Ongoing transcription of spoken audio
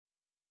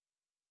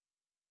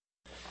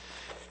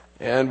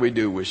And we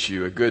do wish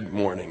you a good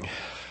morning.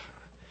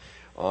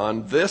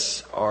 On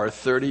this, our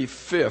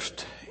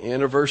 35th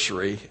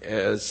anniversary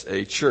as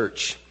a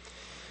church.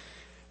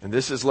 And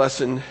this is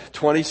lesson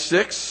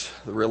 26,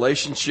 the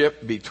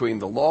relationship between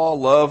the law,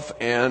 love,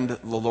 and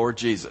the Lord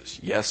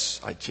Jesus.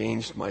 Yes, I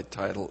changed my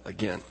title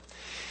again.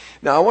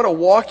 Now, I want to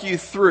walk you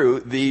through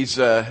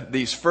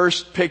these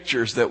first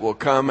pictures that will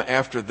come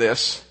after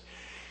this,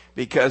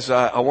 because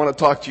I want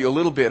to talk to you a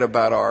little bit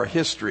about our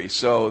history.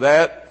 So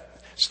that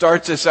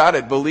starts us out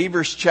at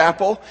Believers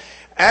Chapel.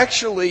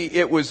 Actually,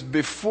 it was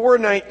before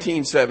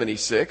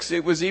 1976.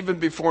 It was even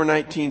before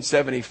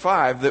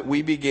 1975 that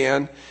we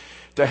began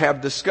to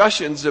have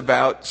discussions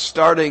about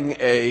starting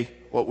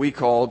what we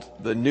called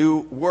the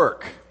new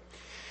work.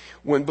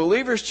 When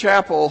Believers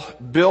Chapel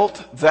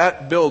built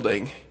that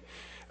building,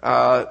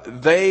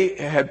 they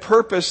had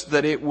purposed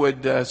that it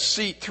would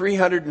seat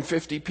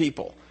 350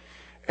 people.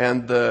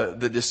 And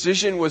the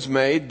decision was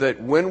made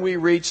that when we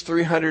reached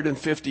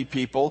 350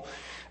 people,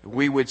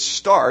 we would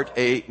start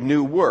a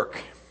new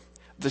work.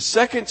 The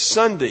second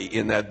Sunday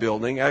in that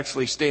building,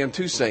 actually Stan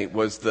Toussaint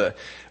was the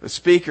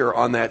speaker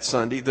on that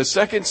Sunday. The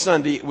second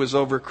Sunday it was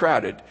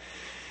overcrowded.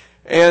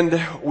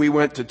 And we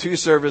went to 2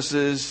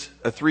 services,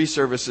 3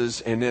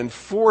 services, and then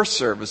 4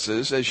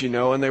 services, as you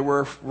know, and there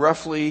were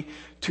roughly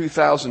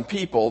 2,000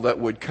 people that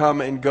would come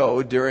and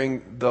go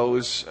during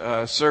those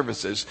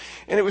services.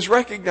 And it was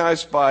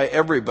recognized by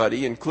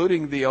everybody,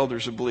 including the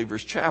elders of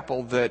Believers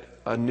Chapel, that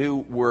a new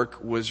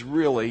work was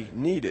really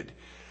needed.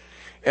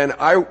 And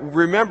I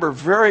remember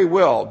very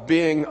well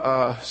being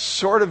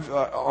sort of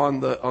on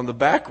the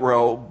back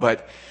row,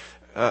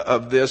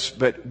 of this,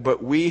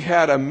 but we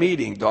had a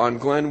meeting. Don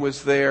Glenn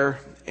was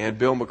there, and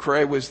Bill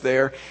McRae was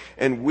there,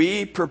 and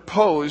we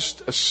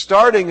proposed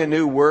starting a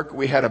new work.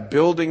 We had a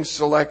building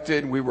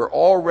selected. We were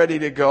all ready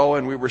to go,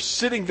 and we were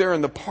sitting there in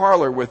the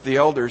parlor with the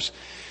elders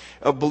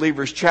of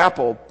Believers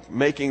Chapel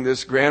making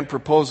this grand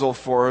proposal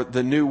for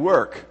the new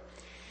work.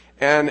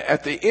 And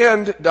at the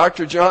end,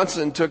 Dr.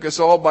 Johnson took us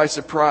all by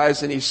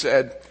surprise, and he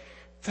said,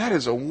 "That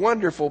is a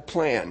wonderful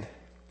plan,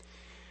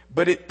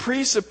 but it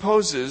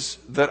presupposes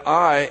that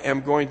I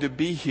am going to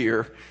be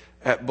here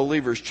at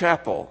Believers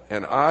Chapel,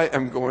 and I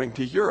am going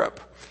to Europe."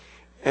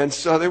 And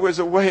so there was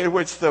a way in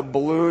which the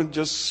balloon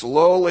just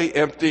slowly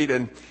emptied,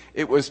 and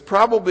it was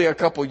probably a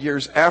couple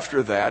years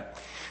after that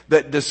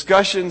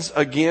discussions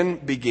again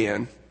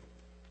began,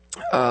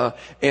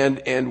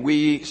 and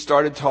we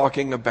started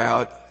talking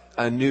about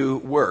a new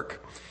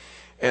work.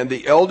 And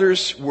the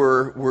elders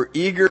were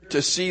eager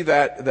to see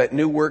that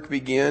new work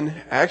begin.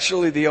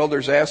 Actually, the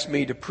elders asked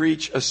me to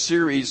preach a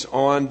series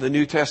on the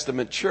New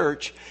Testament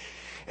church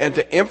and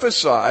to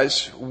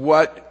emphasize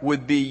what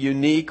would be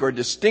unique or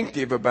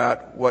distinctive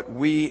about what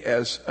we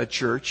as a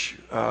church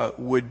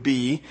would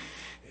be.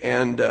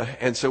 And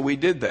so we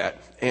did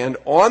that. And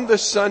on the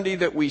Sunday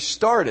that we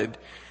started,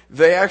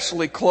 they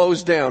actually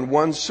closed down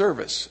one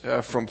service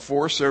from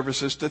 4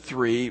 services to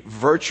 3,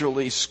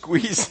 virtually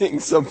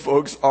squeezing some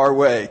folks our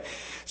way.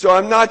 So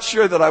I'm not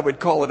sure that I would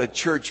call it a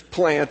church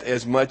plant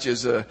as much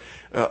as a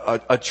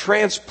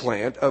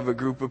transplant of a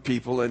group of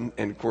people, and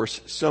of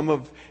course some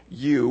of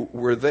you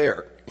were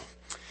there.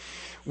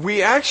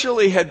 We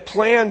actually had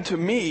planned to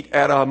meet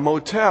at a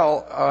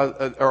motel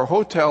or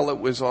hotel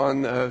that was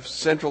on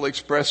Central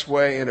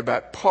Expressway and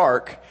about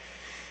Park.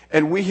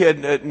 And we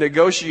had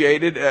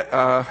negotiated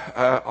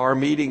our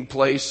meeting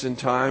place and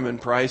time and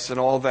price and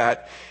all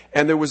that.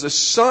 And there was a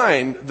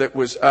sign that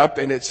was up,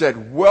 and it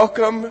said,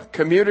 "Welcome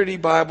Community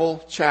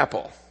Bible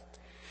Chapel."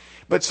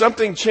 But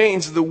something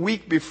changed the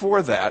week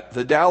before that.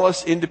 The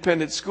Dallas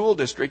Independent School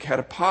District had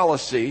a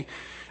policy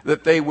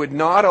that they would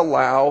not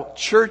allow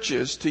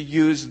churches to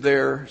use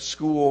their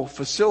school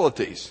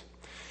facilities.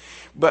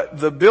 But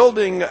the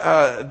building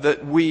that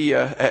we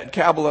at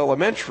Cabell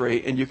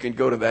Elementary, and you can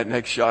go to that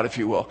next shot if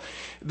you will,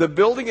 the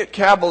building at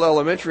Cabell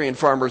Elementary in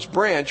Farmers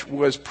Branch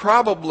was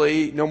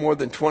probably no more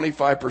than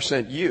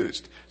 25%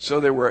 used. So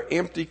there were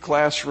empty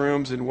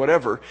classrooms and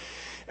whatever.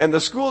 And the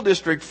school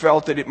district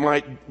felt that it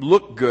might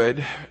look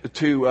good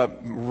to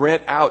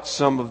rent out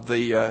some of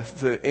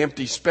the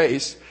empty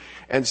space.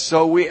 And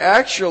so we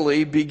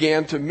actually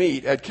began to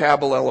meet at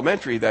Cabell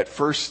Elementary that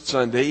first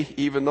Sunday,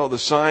 even though the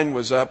sign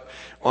was up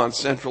on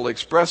Central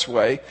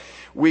Expressway.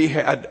 We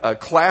had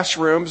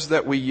classrooms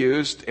that we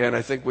used, and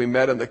I think we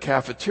met in the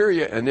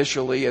cafeteria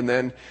initially, and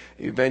then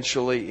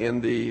eventually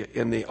in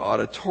the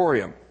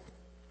auditorium.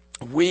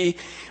 We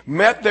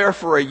met there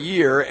for a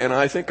year, and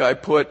I think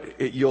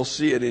you'll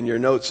see it in your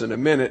notes in a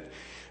minute,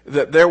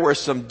 that there were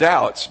some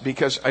doubts,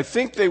 because I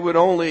think they would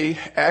only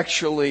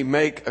actually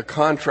make a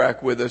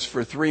contract with us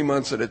for 3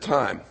 months at a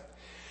time.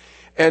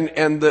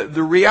 And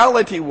the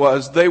reality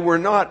was they were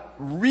not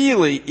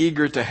really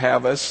eager to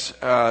have us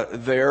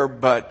there,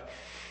 but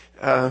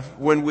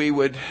when we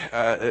would,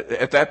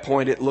 at that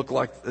point it looked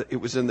like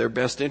it was in their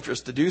best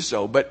interest to do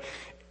so. But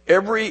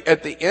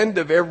at the end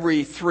of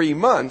every 3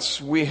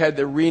 months, we had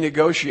to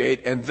renegotiate,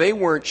 and they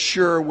weren't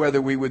sure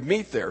whether we would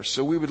meet there.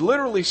 So we would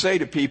literally say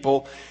to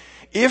people,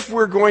 If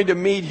we're going to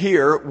meet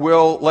here,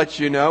 we'll let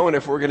you know, and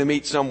if we're going to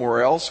meet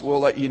somewhere else, we'll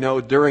let you know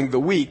during the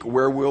week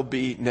where we'll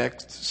be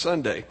next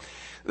Sunday.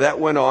 That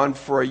went on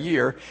for a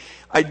year.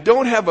 I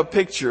don't have a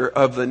picture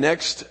of the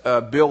next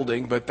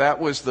building, but that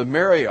was the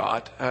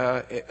Marriott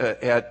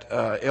at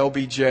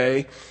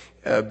LBJ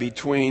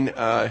between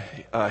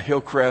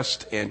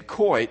Hillcrest and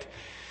Coit.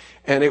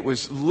 And it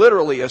was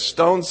literally a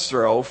stone's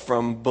throw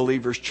from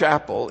Believer's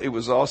Chapel. It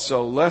was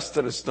also less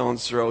than a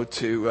stone's throw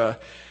to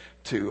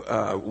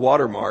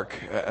Watermark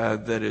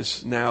that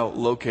is now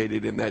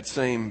located in that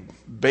same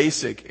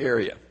basic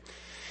area.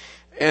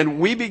 And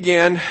we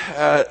began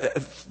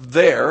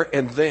there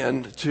and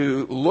then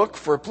to look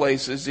for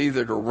places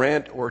either to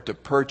rent or to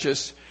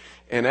purchase.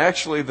 And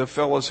actually the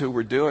fellows who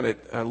were doing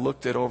it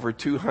looked at over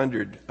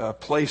 200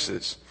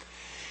 places.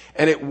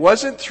 And it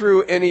wasn't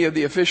through any of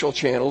the official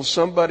channels.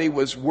 Somebody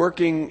was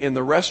working in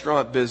the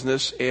restaurant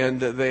business,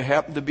 and they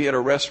happened to be at a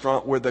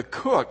restaurant where the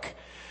cook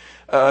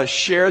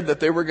shared that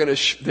they were going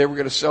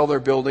to sell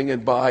their building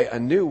and buy a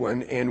new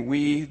one. And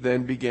we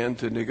then began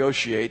to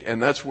negotiate,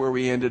 and that's where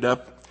we ended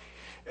up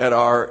at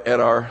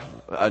our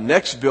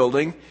next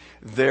building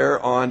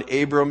there on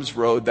Abrams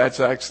Road. That's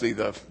actually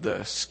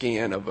the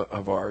scan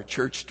of our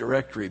church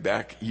directory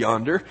back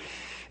yonder.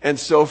 And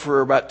so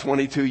for about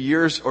 22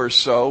 years or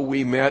so,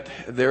 we met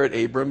there at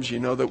Abrams. You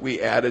know that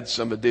we added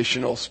some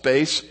additional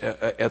space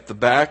at the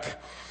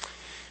back.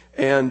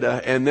 And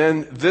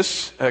then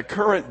this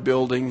current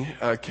building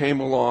came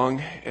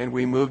along, and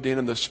we moved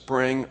in the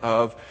spring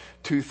of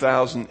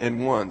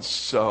 2001.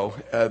 So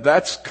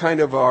that's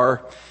kind of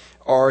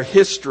our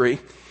history.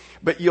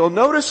 But you'll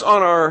notice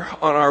on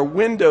our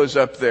windows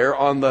up there,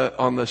 on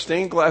the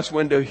stained glass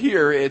window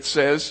here, it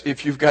says,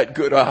 if you've got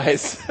good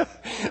eyes,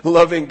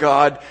 loving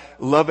God,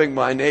 loving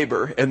my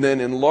neighbor. And then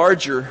in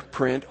larger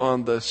print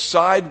on the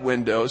side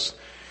windows,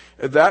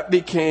 that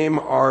became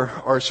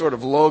our sort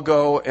of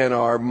logo and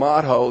our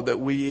motto that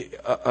we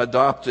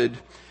adopted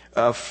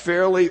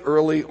fairly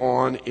early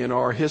on in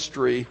our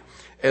history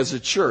as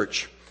a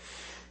church.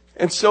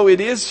 And so it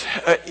is,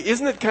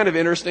 isn't it kind of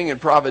interesting and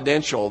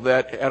providential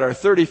that at our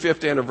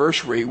 35th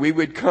anniversary, we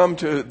would come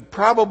to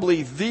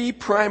probably the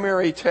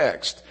primary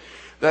text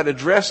that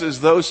addresses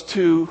those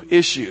two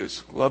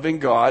issues, loving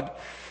God,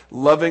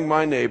 loving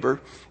my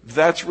neighbor.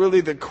 That's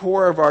really the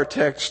core of our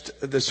text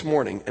this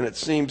morning, and it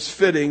seems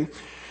fitting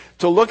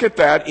to look at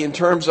that in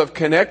terms of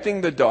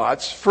connecting the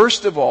dots.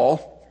 First of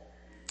all,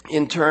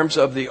 in terms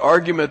of the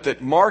argument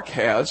that Mark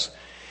has,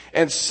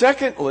 and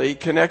secondly,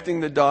 connecting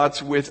the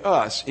dots with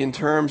us in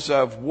terms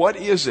of what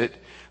is it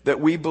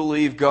that we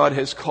believe God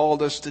has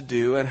called us to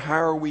do, and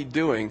how are we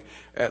doing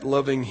at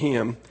loving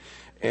Him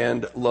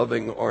and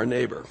loving our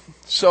neighbor.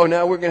 So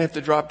now we're going to have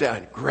to drop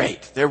down.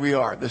 Great, there we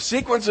are. The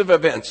sequence of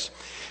events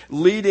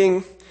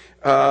leading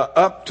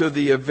up to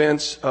the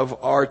events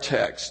of our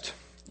text.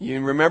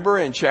 You remember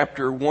in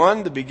chapter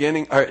 1,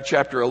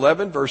 chapter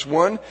 11, verse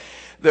 1,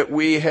 that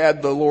we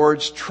had the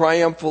Lord's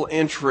triumphal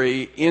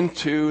entry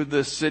into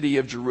the city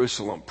of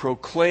Jerusalem,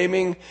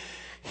 proclaiming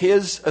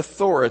His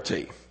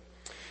authority.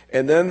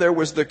 And then there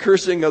was the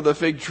cursing of the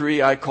fig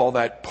tree. I call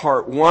that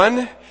part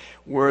 1,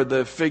 where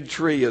the fig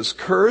tree is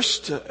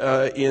cursed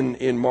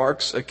in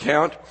Mark's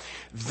account.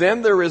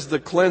 Then there is the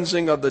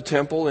cleansing of the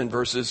temple in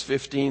verses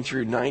 15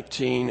 through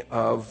 19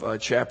 of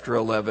chapter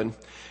 11.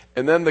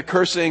 And then the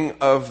cursing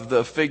of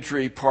the fig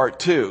tree, part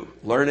 2,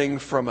 learning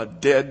from a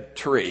dead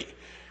tree,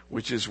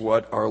 which is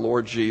what our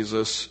Lord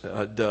Jesus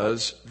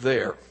does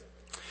there.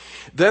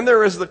 Then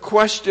there is the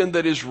question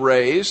that is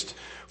raised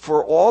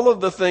for all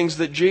of the things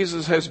that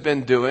Jesus has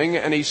been doing,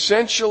 and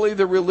essentially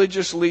the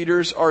religious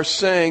leaders are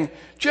saying,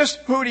 just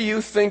who do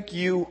you think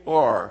you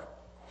are?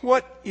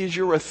 What is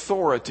your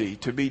authority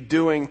to be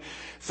doing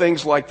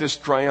things like this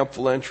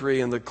triumphal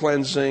entry and the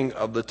cleansing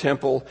of the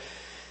temple?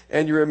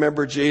 And you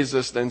remember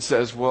Jesus then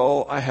says,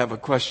 well, I have a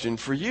question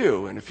for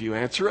you, and if you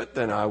answer it,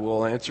 then I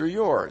will answer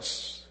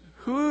yours.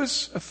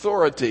 Whose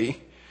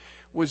authority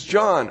was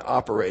John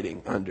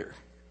operating under?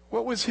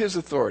 What was his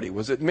authority?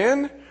 Was it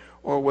men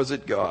or was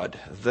it God?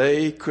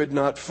 They could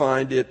not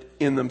find it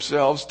in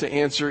themselves to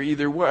answer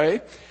either way,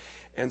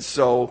 and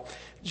so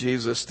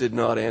Jesus did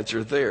not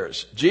answer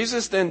theirs.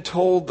 Jesus then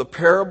told the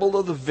parable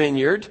of the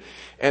vineyard,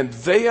 and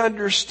they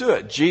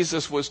understood.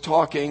 Jesus was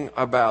talking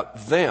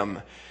about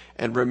them.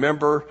 And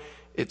remember,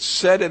 it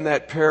said in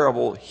that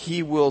parable,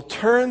 He will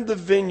turn the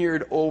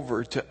vineyard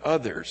over to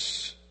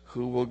others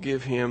who will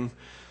give Him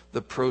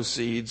the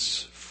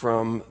proceeds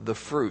from the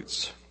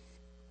fruits.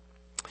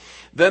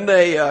 Then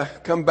they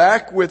come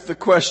back with the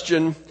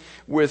question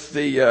with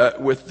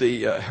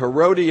the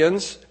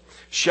Herodians,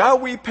 shall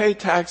we pay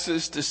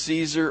taxes to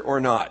Caesar or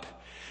not?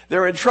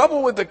 They're in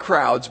trouble with the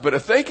crowds, but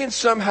if they can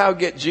somehow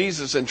get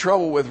Jesus in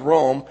trouble with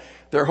Rome,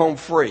 they're home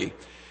free.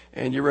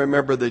 And you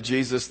remember that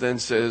Jesus then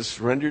says,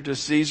 render to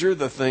Caesar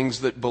the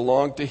things that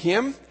belong to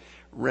him,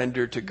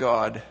 render to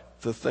God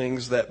the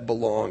things that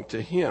belong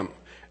to him.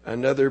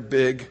 Another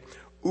big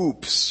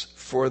oops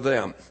for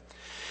them.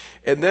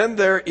 And then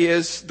there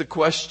is the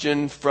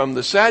question from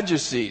the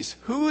Sadducees.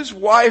 Whose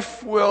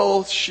wife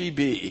will she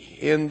be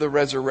in the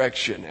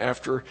resurrection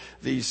after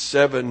these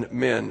 7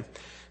 men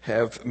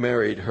have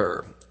married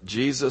her?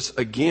 Jesus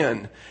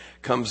again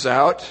comes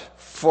out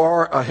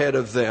far ahead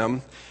of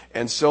them.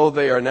 And so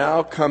they are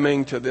now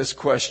coming to this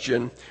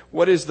question.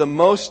 What is the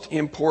most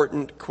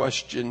important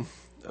question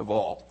of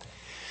all?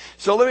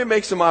 So let me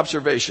make some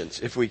observations,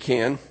 if we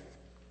can,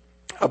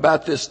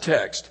 about this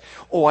text.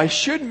 Oh, I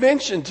should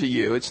mention to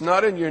you, it's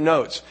not in your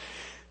notes.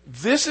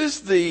 This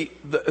is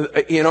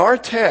in our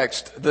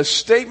text, the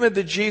statement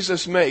that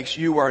Jesus makes,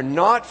 you are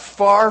not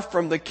far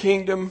from the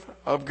kingdom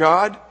of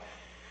God,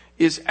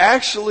 is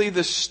actually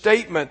the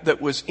statement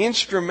that was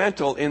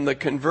instrumental in the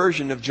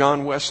conversion of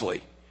John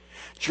Wesley.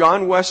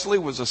 John Wesley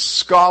was a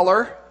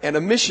scholar and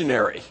a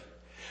missionary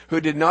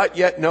who did not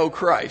yet know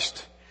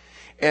Christ.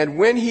 And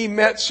when he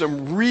met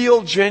some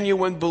real,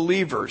 genuine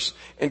believers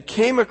and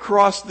came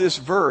across this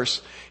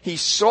verse, he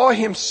saw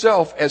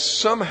himself as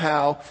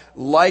somehow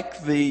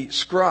like the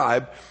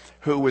scribe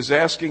who was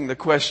asking the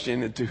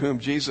question and to whom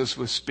Jesus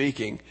was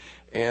speaking.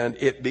 And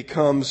it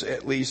becomes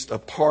at least a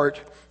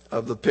part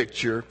of the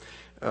picture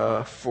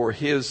for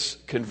his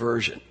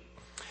conversion.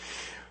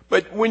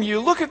 But when you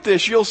look at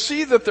this, you'll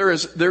see that there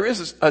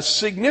is a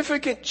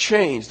significant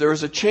change. There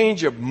is a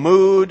change of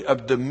mood,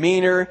 of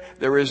demeanor.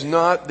 There is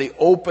not the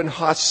open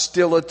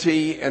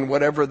hostility and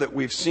whatever that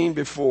we've seen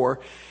before.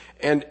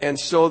 And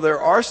so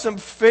there are some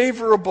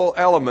favorable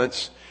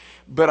elements,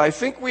 but I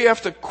think we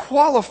have to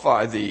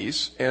qualify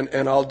these, and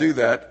I'll do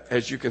that.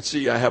 As you can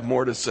see, I have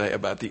more to say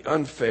about the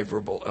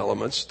unfavorable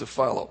elements to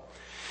follow.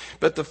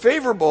 But the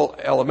favorable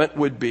element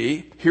would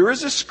be, here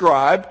is a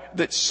scribe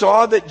that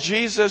saw that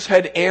Jesus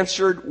had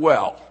answered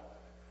well.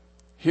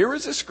 Here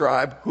is a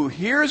scribe who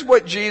hears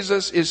what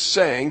Jesus is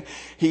saying.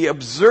 He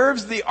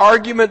observes the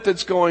argument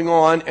that's going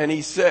on, and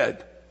he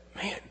said,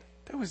 man,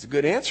 that was a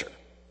good answer.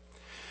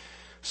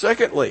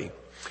 Secondly,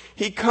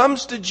 he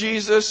comes to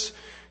Jesus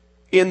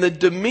in the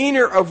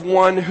demeanor of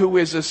one who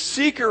is a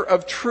seeker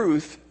of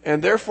truth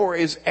and therefore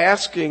is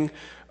asking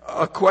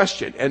a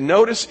question. And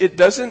notice it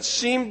doesn't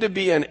seem to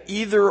be an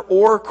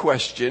either-or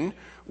question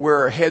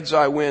where heads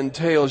I win,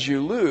 tails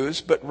you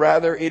lose, but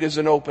rather it is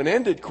an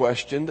open-ended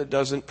question that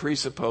doesn't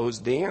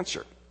presuppose the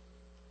answer.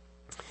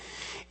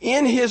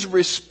 In his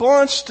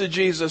response to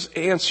Jesus'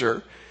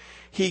 answer,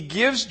 he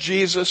gives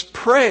Jesus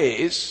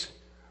praise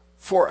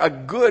for a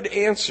good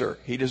answer.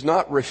 He does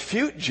not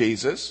refute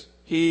Jesus.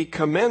 He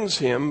commends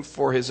him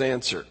for his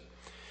answer.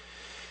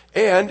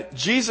 And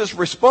Jesus'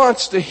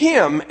 response to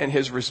him and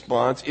his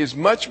response is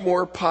much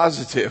more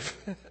positive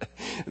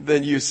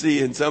than you see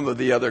in some of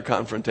the other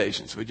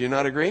confrontations. Would you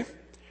not agree?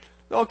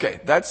 Okay,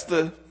 that's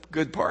the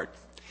good part.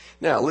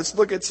 Now, let's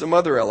look at some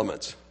other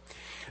elements.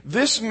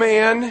 This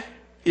man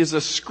is a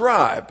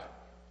scribe,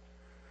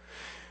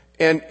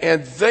 and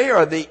they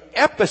are the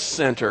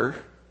epicenter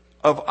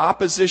of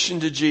opposition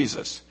to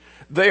Jesus.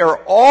 They are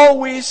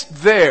always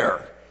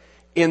there.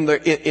 In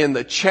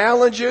the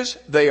challenges,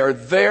 they are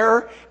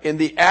there in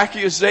the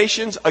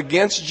accusations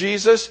against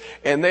Jesus,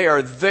 and they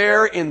are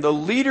there in the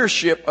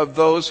leadership of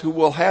those who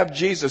will have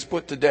Jesus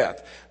put to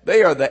death.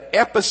 They are the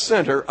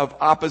epicenter of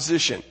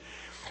opposition.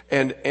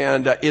 And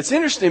it's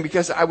interesting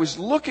because I was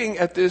looking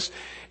at this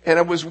and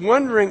I was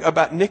wondering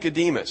about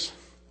Nicodemus.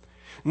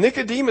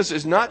 Nicodemus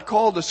is not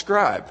called a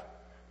scribe.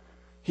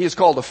 He is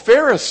called a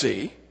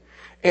Pharisee,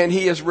 and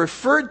he is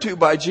referred to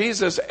by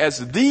Jesus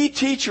as the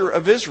teacher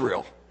of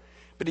Israel.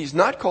 But he's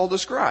not called a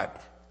scribe.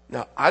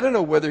 Now, I don't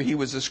know whether he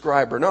was a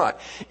scribe or not.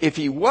 If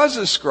he was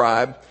a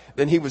scribe,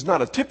 then he was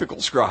not a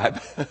typical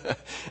scribe.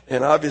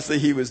 And obviously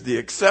he was the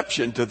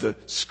exception to the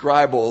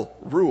scribal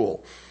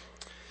rule.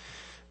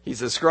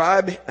 He's a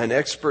scribe, an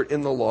expert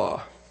in the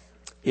law.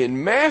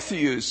 In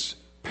Matthew's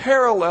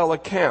parallel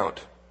account,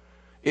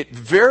 it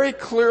very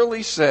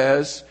clearly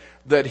says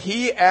that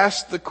he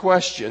asked the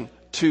question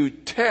to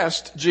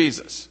test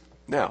Jesus.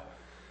 Now,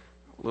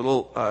 a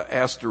little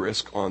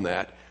asterisk on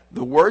that.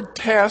 The word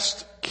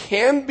test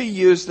can be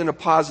used in a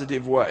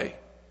positive way,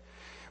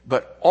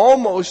 but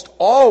almost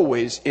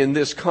always in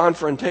this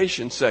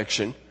confrontation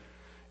section,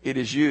 it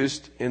is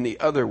used in the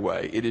other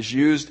way. It is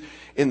used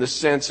in the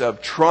sense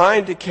of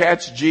trying to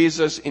catch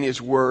Jesus in his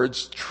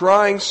words,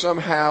 trying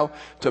somehow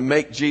to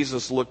make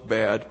Jesus look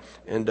bad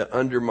and to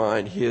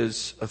undermine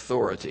his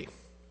authority.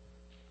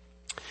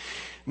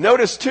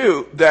 Notice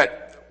too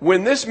that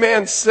when this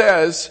man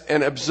says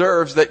and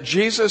observes that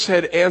Jesus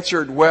had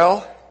answered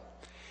well,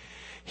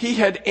 he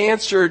had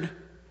answered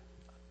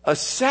a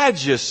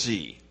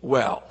Sadducee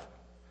well.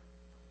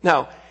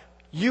 Now,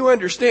 you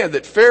understand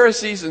that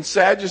Pharisees and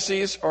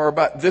Sadducees are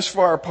about this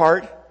far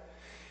apart.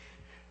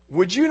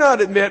 Would you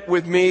not admit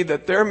with me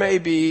that there may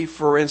be,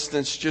 for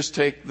instance, just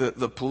take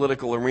the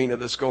political arena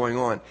that's going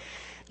on.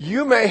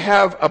 You may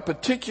have a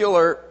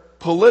particular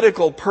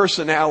political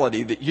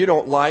personality that you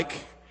don't like.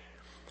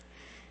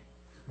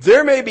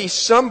 There may be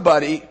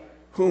somebody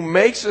who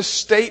makes a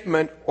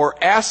statement or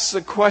asks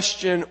a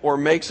question or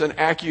makes an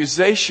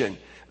accusation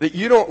that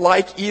you don't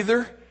like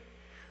either,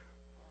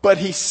 but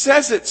he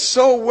says it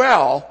so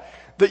well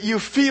that you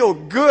feel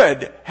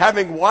good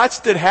having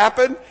watched it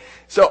happen.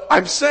 So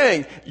I'm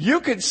saying you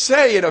could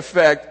say in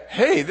effect,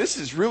 hey, this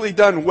is really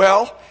done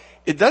well.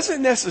 It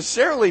doesn't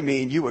necessarily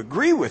mean you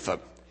agree with them.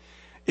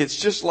 It's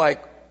just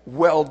like,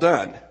 well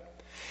done.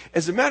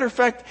 As a matter of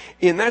fact,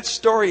 in that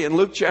story in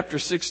Luke chapter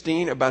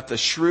 16 about the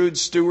shrewd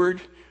steward,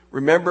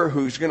 remember,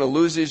 who's going to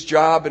lose his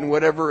job and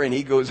whatever, and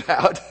he goes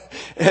out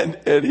and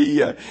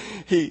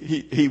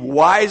he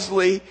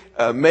wisely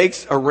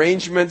makes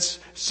arrangements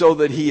so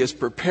that he is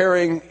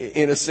preparing,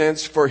 in a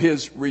sense, for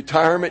his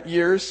retirement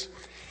years.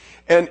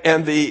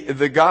 And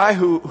the guy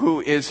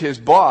who is his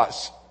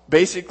boss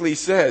basically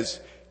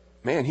says,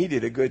 man, he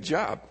did a good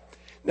job.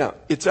 Now,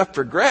 it's up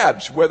for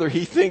grabs whether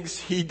he thinks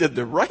he did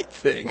the right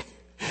thing.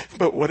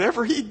 But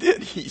whatever he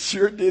did, he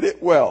sure did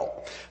it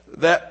well.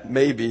 That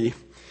may be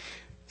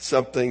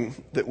something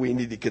that we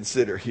need to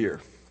consider here.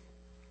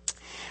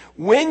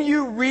 When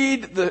you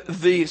read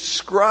the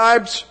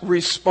scribe's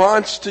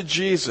response to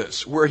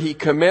Jesus, where he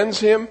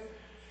commends him,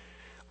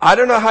 I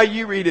don't know how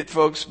you read it,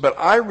 folks, but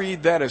I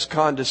read that as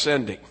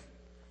condescending.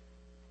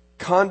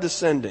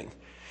 Condescending.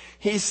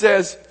 He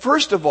says,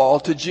 first of all,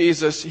 to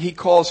Jesus, he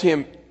calls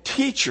him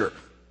teacher.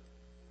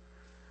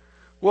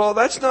 Well,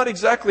 that's not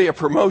exactly a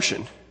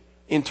promotion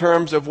in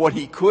terms of what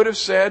he could have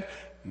said,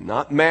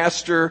 not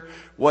master,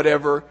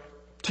 whatever,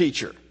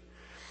 teacher.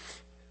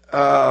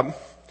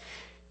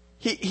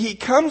 He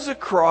comes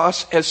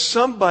across as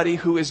somebody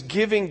who is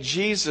giving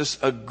Jesus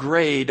a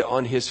grade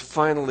on his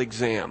final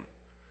exam.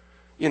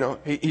 You know,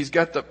 he's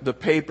got the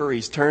paper,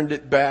 he's turned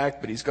it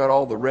back, but he's got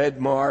all the red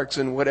marks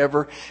and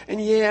whatever.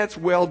 And yeah, it's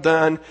well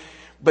done,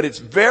 but it's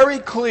very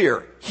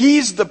clear.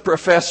 He's the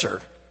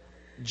professor.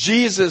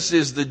 Jesus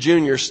is the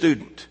junior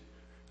student.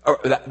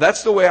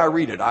 That's the way I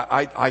read it.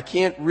 I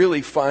can't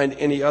really find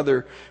any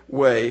other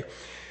way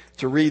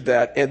to read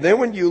that. And then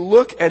when you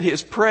look at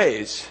his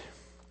praise,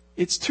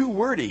 it's too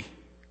wordy.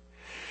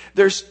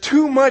 There's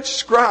too much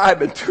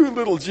scribe and too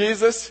little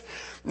Jesus.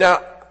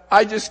 Now,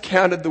 I just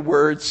counted the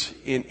words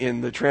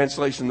in the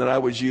translation that I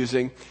was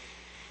using.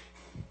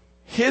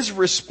 His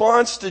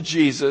response to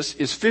Jesus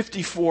is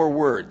 54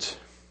 words.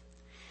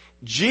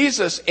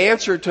 Jesus'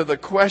 answer to the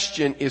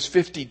question is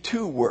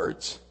 52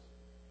 words.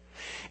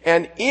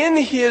 And in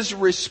his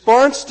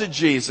response to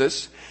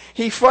Jesus,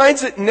 he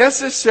finds it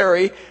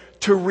necessary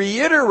to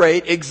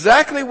reiterate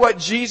exactly what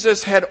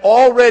Jesus had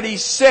already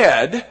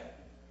said,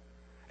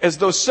 as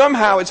though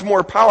somehow it's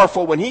more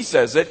powerful when he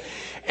says it.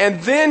 And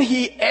then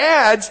he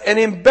adds an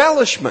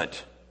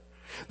embellishment.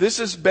 This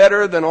is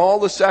better than all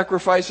the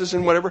sacrifices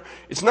and whatever.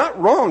 It's not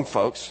wrong,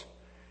 folks.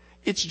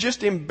 It's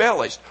just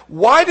embellished.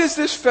 Why does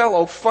this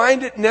fellow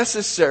find it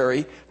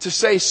necessary to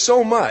say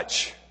so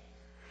much?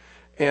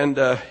 And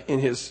in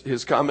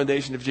his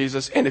commendation of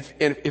Jesus. And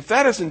if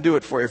that doesn't do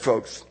it for you,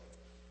 folks,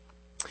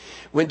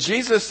 when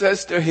Jesus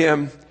says to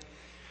him,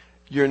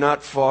 you're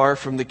not far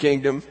from the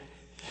kingdom.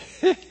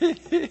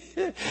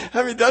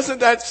 I mean, doesn't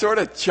that sort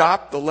of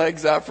chop the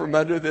legs out from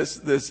under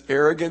this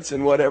arrogance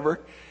and whatever?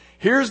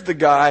 Here's the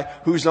guy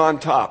who's on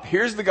top.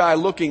 Here's the guy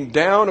looking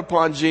down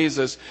upon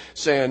Jesus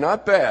saying,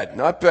 not bad,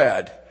 not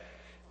bad.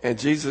 And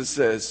Jesus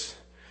says,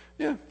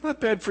 yeah,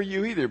 not bad for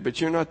you either, but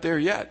you're not there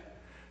yet.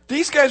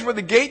 These guys were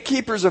the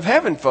gatekeepers of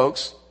heaven,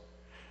 folks.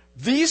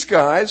 These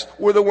guys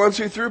were the ones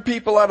who threw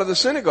people out of the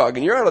synagogue.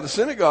 And you're out of the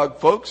synagogue,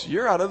 folks.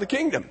 You're out of the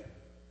kingdom.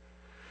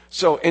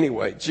 So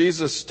anyway,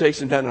 Jesus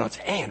takes him down and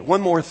says, and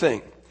one more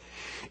thing.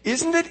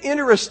 Isn't it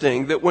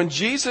interesting that when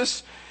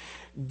Jesus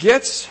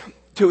gets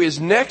to his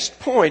next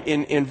point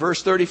in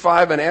verse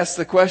 35 and asks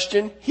the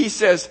question, he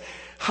says,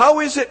 how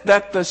is it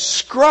that the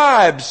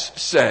scribes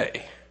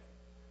say?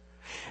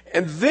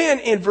 And then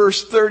in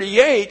verse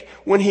 38,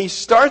 when he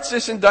starts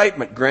this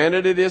indictment,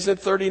 granted it isn't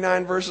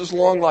 39 verses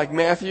long like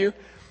Matthew,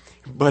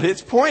 but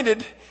it's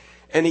pointed,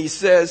 and he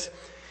says,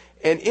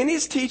 and in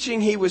his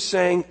teaching he was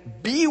saying,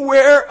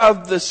 beware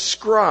of the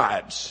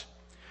scribes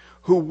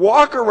who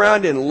walk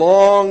around in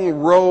long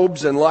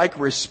robes and like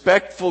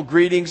respectful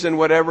greetings and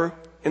whatever.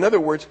 In other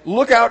words,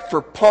 look out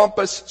for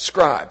pompous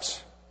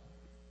scribes.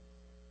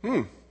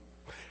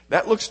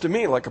 That looks to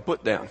me like a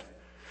put down.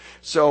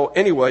 So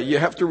anyway, you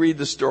have to read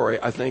the story,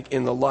 I think,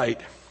 in the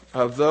light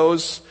of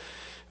those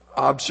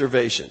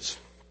observations.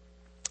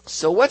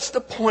 So what's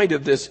the point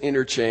of this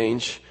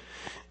interchange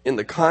in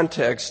the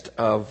context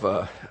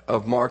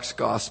of Mark's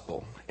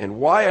gospel? And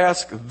why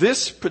ask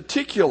this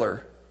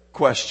particular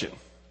question?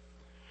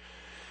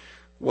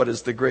 What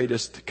is the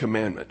greatest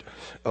commandment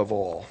of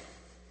all?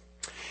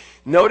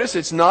 Notice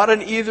it's not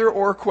an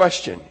either-or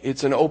question.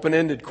 It's an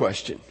open-ended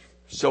question.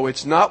 So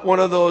it's not one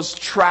of those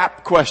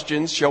trap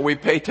questions, shall we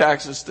pay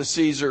taxes to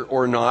Caesar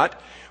or not,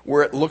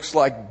 where it looks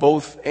like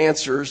both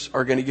answers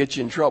are going to get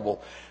you in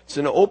trouble. It's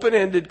an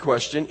open-ended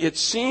question. It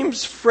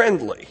seems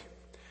friendly,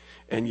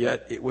 and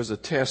yet it was a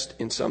test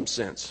in some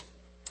sense.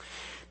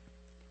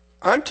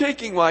 I'm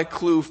taking my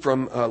clue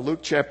from Luke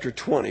chapter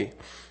 20,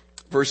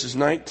 verses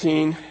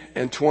 19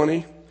 and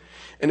 20.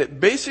 And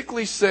it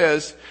basically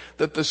says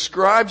that the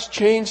scribes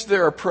changed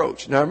their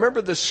approach. Now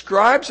remember, the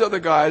scribes are the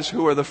guys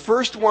who are the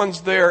first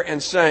ones there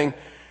and saying,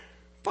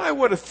 by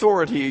what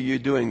authority are you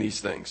doing these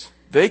things?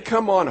 They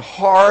come on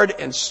hard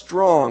and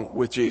strong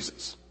with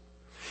Jesus.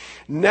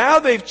 Now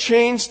they've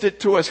changed it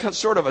to a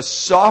sort of a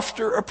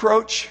softer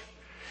approach.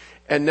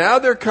 And now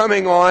they're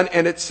coming on,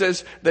 and it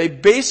says they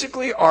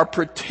basically are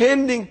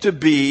pretending to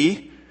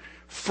be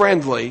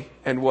friendly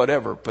and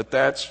whatever, but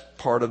that's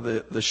part of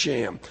the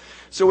sham.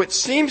 So it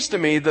seems to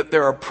me that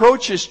their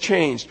approach has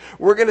changed.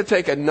 We're going to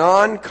take a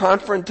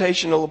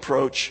non-confrontational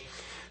approach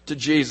to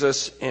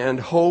Jesus and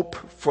hope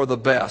for the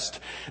best.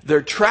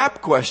 Their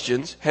trap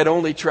questions had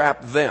only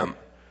trapped them.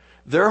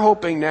 They're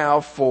hoping now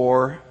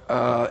for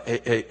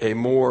a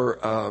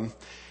more,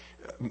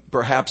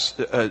 perhaps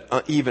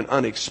even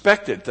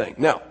unexpected thing.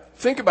 Now,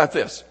 think about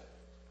this.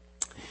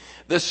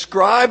 The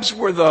scribes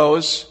were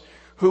those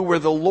who were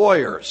the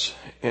lawyers,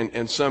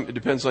 and some, it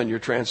depends on your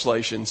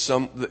translation.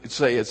 Some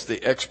say it's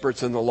the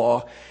experts in the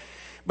law.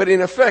 But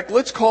in effect,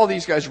 let's call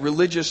these guys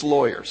religious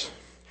lawyers.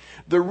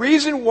 The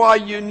reason why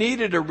you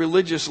needed a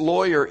religious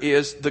lawyer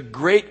is the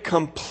great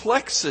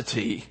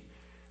complexity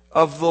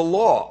of the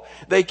law.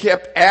 They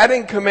kept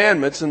adding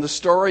commandments, and the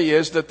story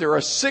is that there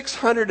are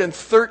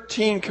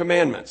 613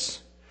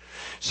 commandments.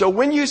 So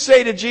when you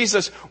say to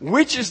Jesus,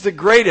 which is the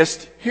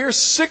greatest, here's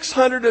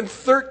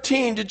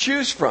 613 to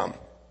choose from.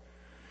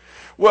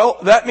 Well,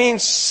 that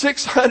means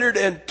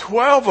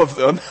 612 of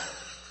them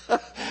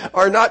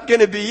are not going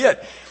to be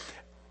it.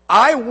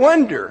 I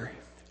wonder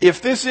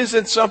if this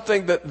isn't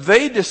something that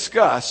they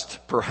discussed,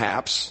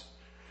 perhaps,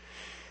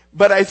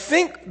 but I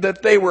think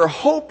that they were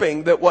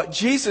hoping that what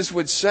Jesus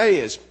would say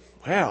is,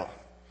 well,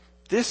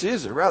 this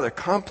is a rather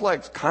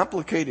complex,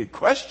 complicated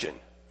question.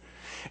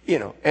 You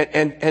know,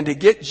 and to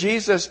get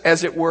Jesus,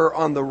 as it were,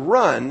 on the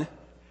run,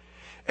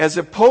 as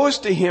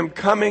opposed to him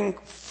coming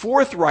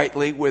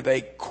forthrightly with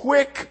a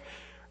quick,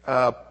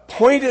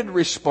 pointed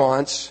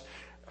response,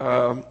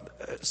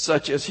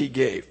 such as he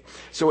gave.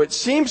 So it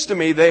seems to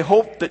me they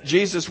hoped that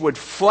Jesus would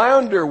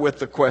flounder with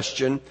the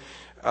question,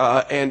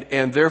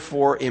 and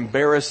therefore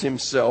embarrass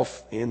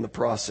himself in the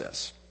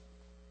process.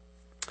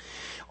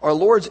 Our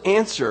Lord's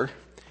answer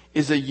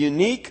is a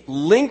unique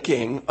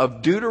linking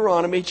of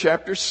Deuteronomy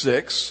chapter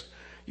 6,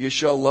 you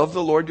shall love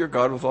the Lord your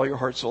God with all your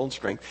heart, soul, and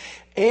strength.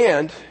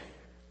 And,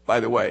 by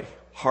the way,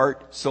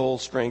 heart, soul,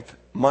 strength,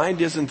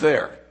 mind isn't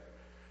there.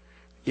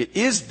 It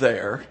is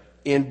there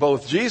in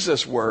both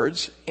Jesus'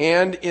 words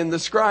and in the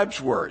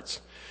scribes'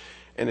 words.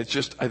 And it's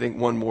just, I think,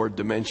 one more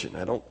dimension.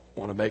 I don't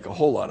want to make a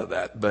whole lot of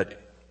that,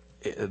 but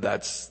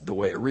that's the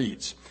way it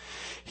reads.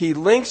 He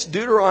links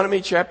Deuteronomy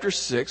chapter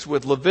 6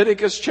 with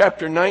Leviticus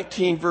chapter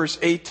 19, verse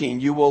 18.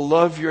 You will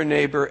love your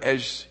neighbor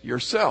as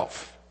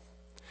yourself.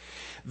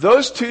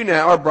 Those two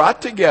now are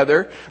brought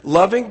together.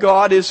 Loving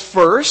God is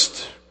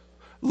first.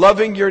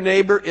 Loving your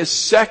neighbor is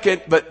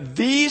second. But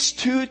these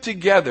two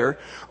together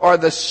are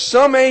the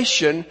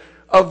summation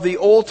of the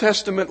Old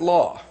Testament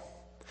law.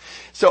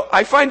 So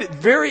I find it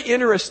very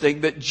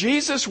interesting that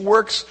Jesus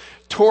works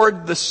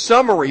toward the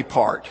summary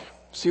part.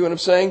 See what I'm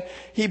saying?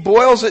 He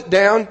boils it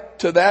down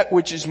to that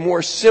which is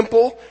more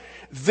simple.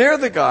 They're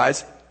the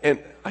guys,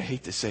 and I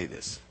hate to say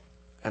this,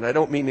 and I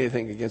don't mean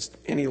anything against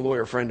any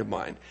lawyer friend of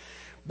mine,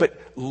 but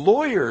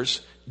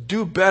lawyers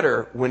do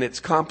better when it's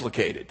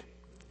complicated.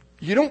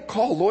 You don't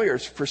call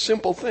lawyers for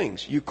simple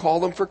things. You call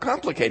them for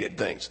complicated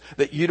things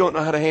that you don't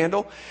know how to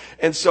handle.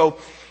 And so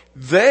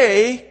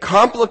they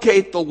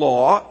complicate the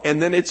law,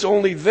 and then it's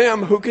only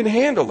them who can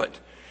handle it.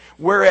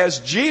 Whereas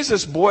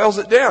Jesus boils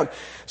it down.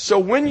 So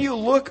when you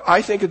look,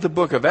 I think, at the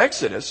book of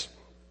Exodus,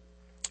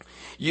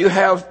 you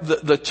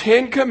have the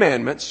 10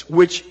 commandments,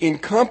 which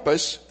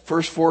encompass,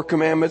 first 4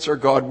 commandments are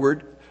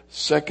Godward,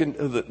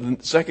 the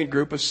second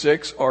group of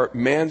 6 are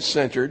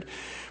man-centered.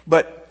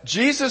 But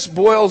Jesus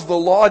boils the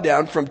law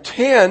down from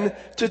 10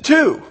 to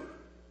 2.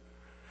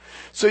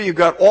 So you've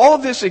got all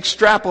of this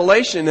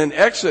extrapolation in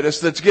Exodus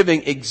that's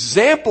giving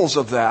examples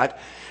of that,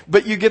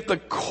 but you get the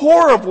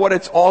core of what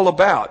it's all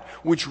about,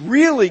 which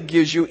really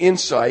gives you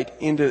insight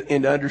into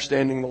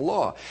understanding the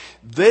law.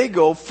 They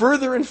go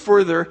further and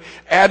further,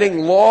 adding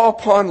law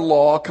upon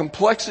law,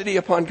 complexity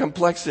upon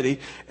complexity,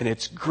 and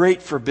it's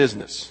great for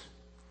business,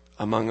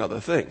 among other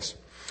things.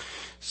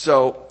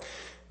 So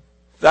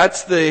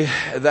that's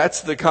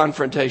the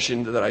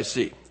confrontation that I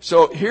see.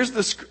 So here's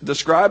the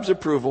scribe's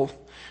approval.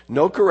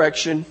 No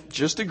correction,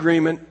 just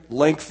agreement,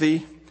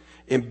 lengthy,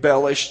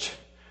 embellished,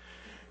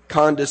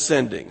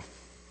 condescending,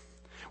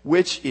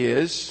 which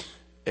is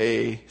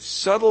a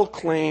subtle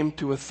claim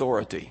to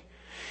authority.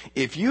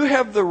 If you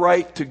have the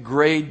right to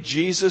grade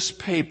Jesus'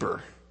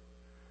 paper,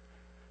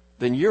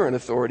 then you're an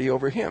authority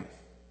over him.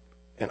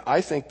 And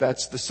I think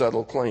that's the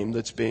subtle claim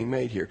that's being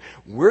made here.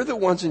 We're the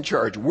ones in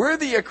charge. We're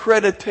the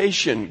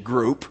accreditation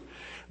group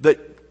that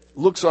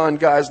looks on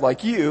guys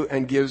like you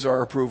and gives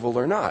our approval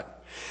or not.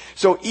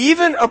 So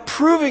even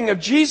approving of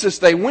Jesus,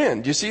 they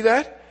win. Do you see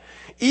that?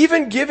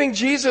 Even giving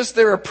Jesus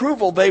their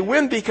approval, they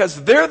win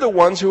because they're the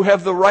ones who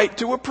have the right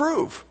to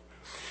approve.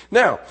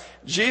 Now,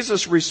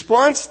 Jesus'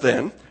 response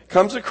then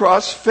comes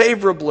across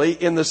favorably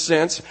in the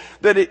sense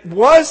that it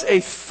was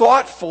a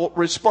thoughtful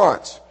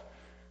response.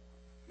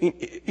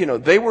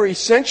 they were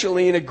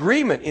essentially in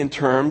agreement in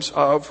terms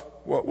of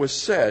what was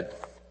said.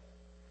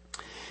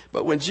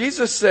 But when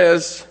Jesus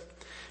says,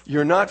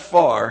 "You're not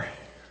far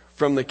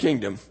from the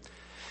kingdom,"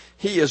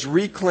 he is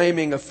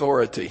reclaiming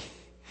authority.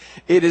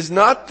 It is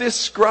not this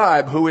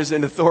scribe who is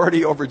in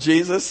authority over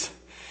Jesus.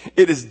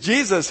 It is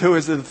Jesus who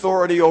is in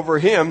authority over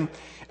him.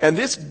 And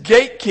this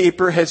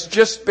gatekeeper has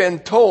just been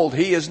told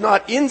he is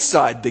not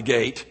inside the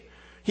gate.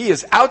 He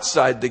is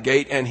outside the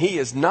gate, and he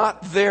is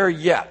not there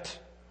yet.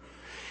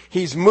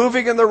 He's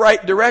moving in the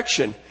right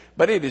direction,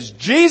 but it is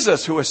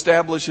Jesus who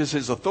establishes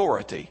his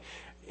authority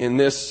in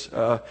this,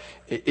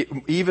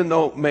 even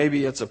though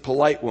maybe it's a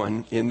polite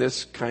one, in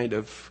this kind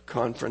of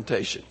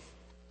confrontation.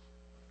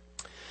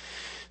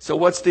 So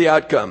what's the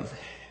outcome?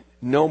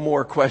 No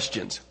more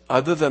questions,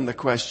 other than the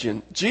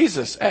question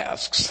Jesus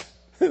asks.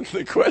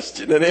 The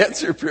question and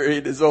answer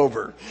period is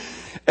over.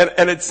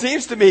 And it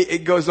seems to me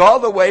it goes all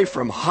the way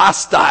from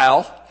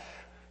hostile,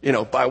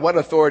 by what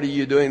authority are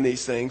you doing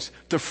these things,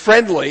 to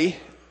friendly.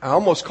 I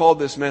almost called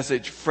this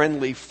message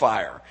friendly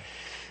fire.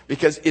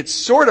 Because it's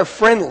sort of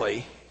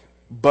friendly,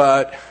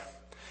 but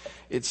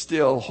it's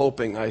still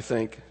hoping, I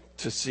think,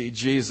 to see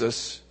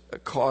Jesus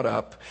caught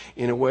up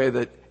in a way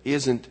that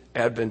isn't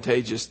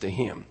advantageous to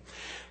him.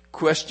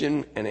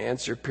 Question and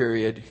answer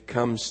period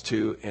comes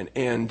to an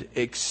end,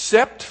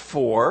 except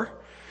for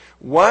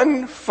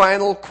one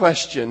final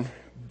question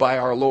by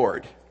our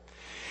Lord.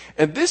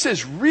 And this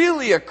is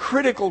really a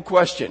critical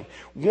question.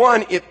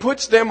 One, it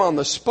puts them on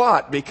the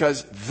spot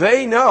because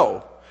they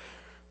know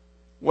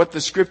what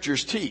the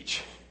scriptures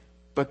teach,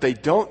 but they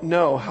don't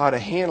know how to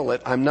handle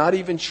it. I'm not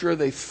even sure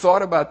they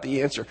thought about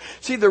the answer.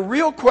 See, the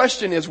real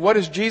question is, what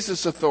is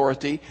Jesus'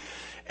 authority?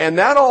 And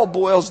that all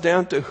boils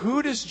down to,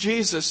 who does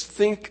Jesus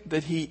think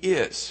that he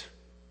is?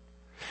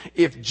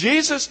 If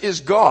Jesus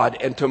is God,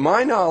 and to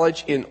my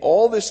knowledge, in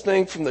all this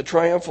thing from the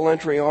triumphal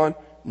entry on,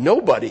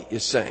 nobody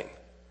is saying.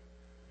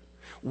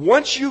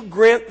 Once you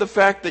grant the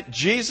fact that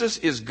Jesus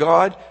is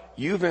God,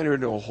 you've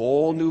entered a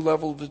whole new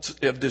level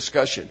of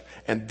discussion.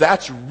 And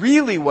that's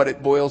really what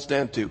it boils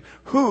down to.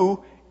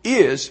 Who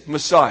is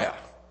Messiah?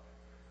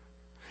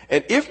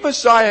 And if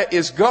Messiah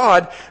is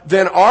God,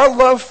 then our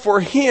love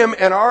for him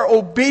and our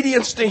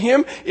obedience to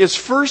him is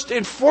first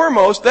and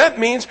foremost. That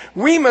means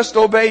we must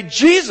obey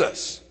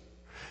Jesus.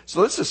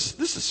 So this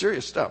is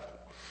serious stuff.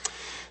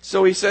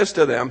 So he says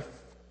to them,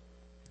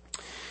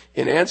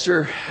 in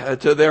answer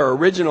to their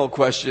original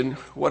question,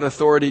 what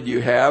authority do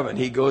you have? And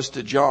he goes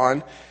to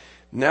John.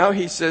 Now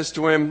he says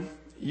to him,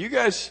 you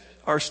guys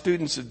are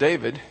students of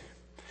David.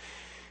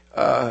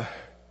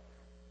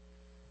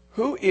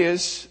 Who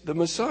is the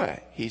Messiah?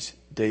 He's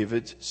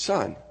David's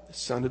son, the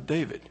son of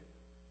David.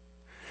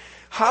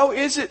 How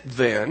is it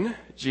then,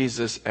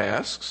 Jesus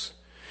asks,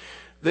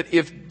 that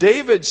if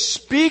David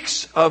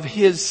speaks of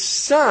his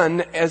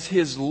son as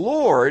his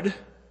Lord,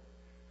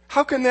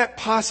 how can that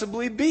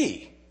possibly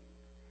be?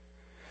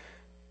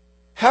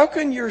 How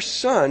can your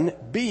son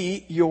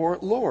be your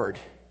Lord?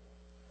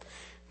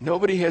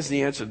 Nobody has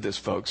the answer to this,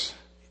 folks,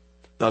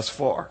 thus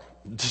far,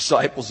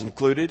 disciples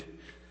included.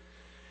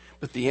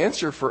 But the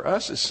answer for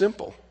us is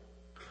simple.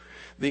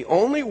 The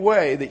only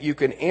way that you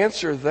can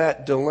answer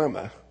that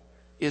dilemma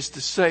is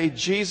to say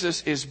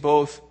Jesus is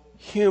both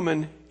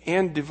human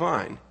and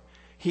divine.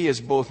 He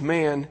is both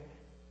man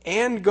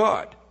and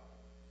God.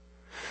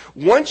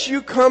 Once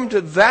you come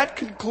to that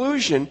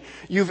conclusion,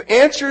 you've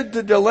answered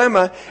the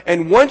dilemma,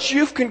 and once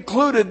you've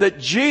concluded that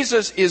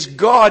Jesus is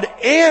God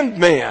and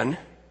man,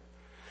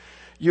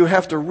 you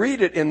have to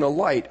read it in the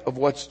light of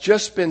what's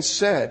just been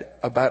said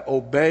about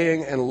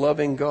obeying and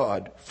loving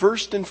God,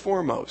 first and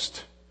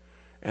foremost,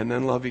 and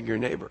then loving your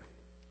neighbor.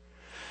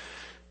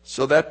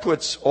 So that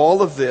puts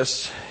all of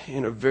this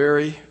in a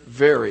very,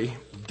 very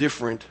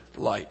different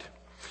light.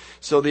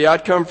 So the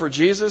outcome for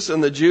Jesus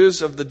and the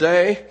Jews of the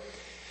day,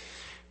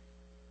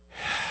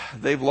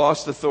 they've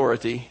lost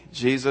authority.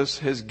 Jesus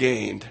has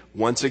gained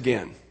once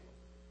again.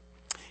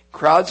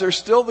 Crowds are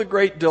still the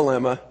great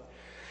dilemma,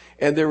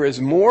 and there is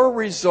more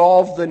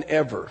resolve than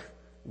ever.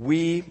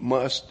 We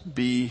must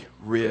be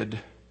rid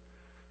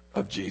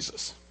of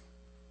Jesus.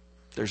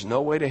 There's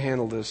no way to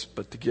handle this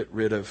but to get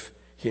rid of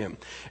him.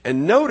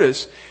 And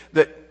notice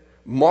that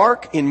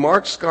in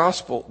Mark's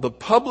gospel, the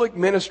public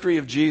ministry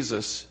of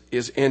Jesus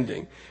is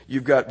ending.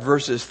 You've got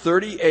verses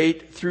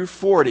 38 through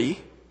 40,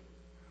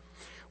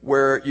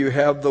 where you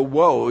have the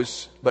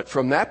woes. But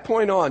from that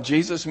point on,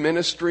 Jesus'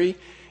 ministry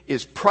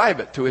is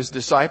private to his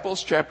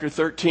disciples. Chapter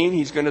 13,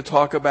 he's going to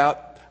talk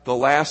about the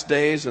last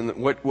days and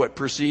what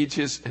precedes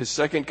his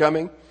second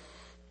coming.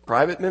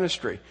 Private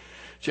ministry.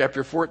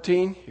 Chapter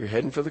 14, you're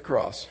heading for the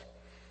cross.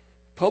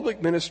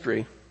 Public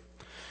ministry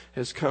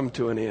has come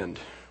to an end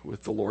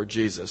with the Lord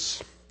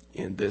Jesus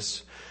in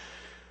this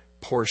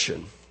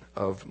portion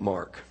of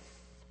Mark.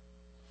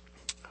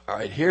 All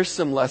right, here's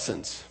some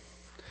lessons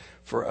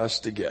for us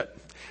to get.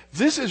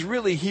 This is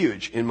really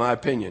huge, in my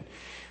opinion.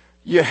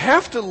 You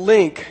have to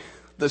link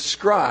the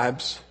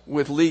scribes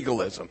with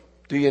legalism,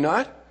 do you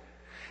not?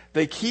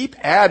 They keep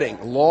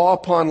adding law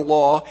upon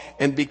law,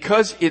 and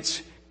because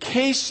it's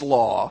case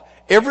law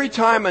every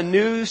time a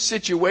new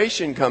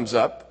situation comes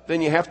up,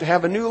 then you have to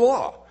have a new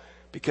law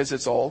because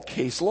it's all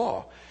case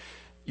law.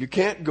 You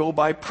can't go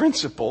by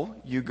principle,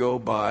 you go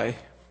by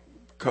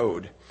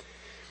code.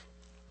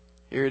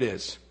 Here it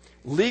is.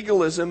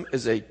 Legalism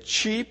is a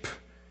cheap,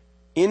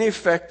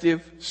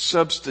 ineffective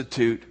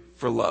substitute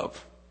for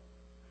love.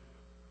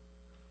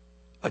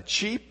 A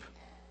cheap,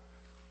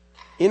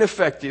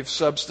 ineffective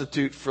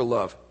substitute for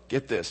love.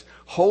 Get this.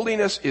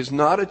 Holiness is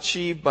not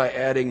achieved by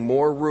adding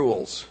more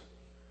rules,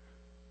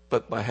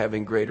 but by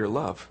having greater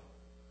love.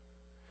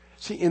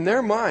 See, in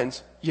their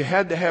minds, you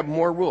had to have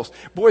more rules.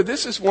 Boy,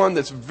 this is one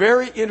that's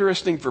very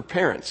interesting for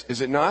parents,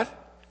 is it not?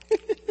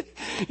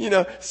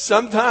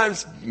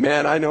 Sometimes,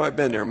 man, I know I've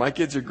been there. My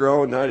kids are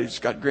grown, now they've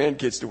just got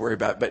grandkids to worry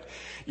about. But,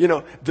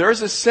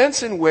 there's a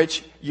sense in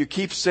which you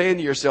keep saying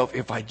to yourself,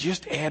 if I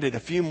just added a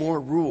few more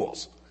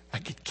rules, I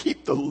could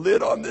keep the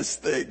lid on this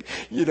thing,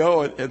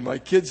 and my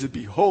kids would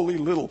be holy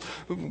little,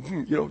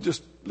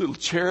 just little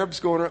cherubs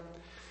going around.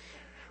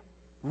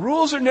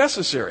 Rules are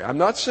necessary. I'm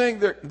not saying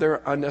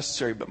they're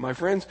unnecessary, but my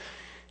friends,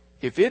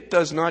 if it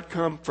does not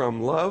come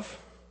from love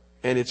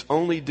and it's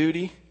only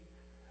duty,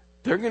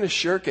 they're going to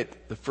shirk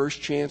it the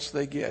first chance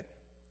they get.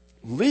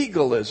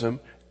 Legalism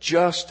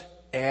just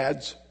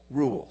adds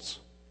rules.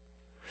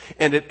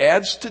 And it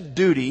adds to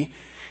duty,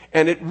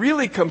 and it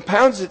really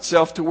compounds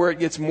itself to where it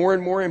gets more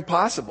and more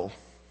impossible.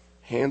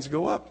 Hands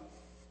go up.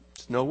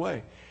 There's no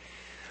way.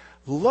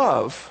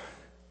 Love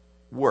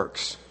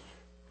works.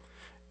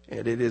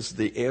 And it is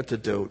the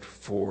antidote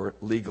for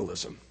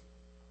legalism.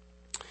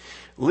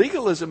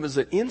 Legalism is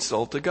an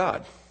insult to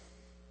God.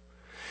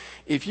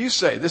 If you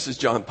say, this is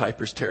John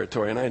Piper's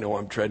territory, and I know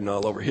I'm treading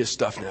all over his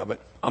stuff now, but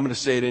I'm going to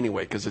say it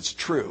anyway because it's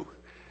true.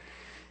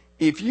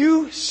 If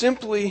you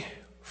simply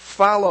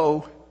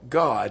follow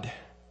God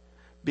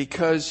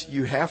because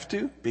you have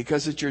to,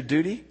 because it's your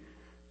duty,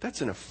 that's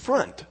an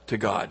affront to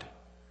God.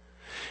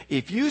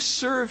 If you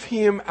serve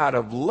Him out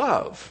of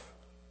love,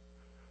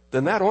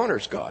 then that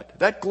honors God.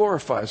 That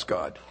glorifies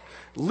God.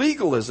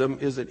 Legalism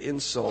is an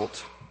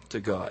insult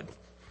to God.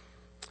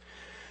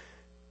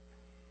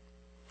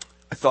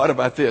 I thought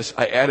about this.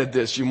 I added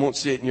this. You won't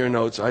see it in your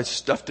notes. I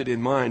stuffed it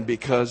in mine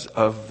because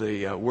of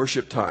the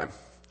worship time.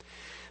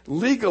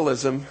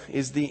 Legalism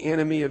is the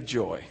enemy of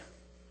joy.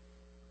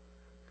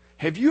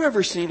 Have you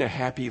ever seen a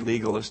happy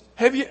legalist?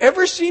 Have you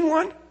ever seen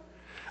one?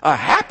 A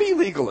happy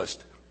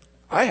legalist?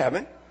 I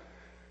haven't.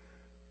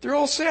 They're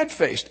all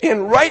sad-faced,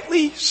 and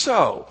rightly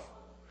so.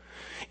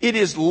 It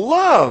is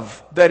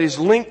love that is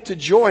linked to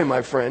joy,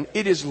 my friend.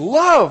 It is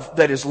love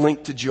that is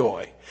linked to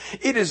joy.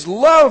 It is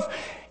love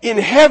in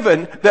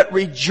heaven that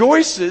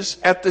rejoices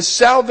at the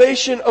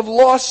salvation of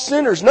lost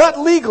sinners, not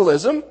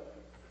legalism.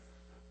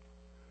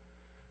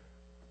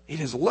 It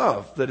is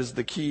love that is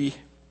the key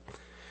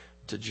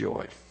to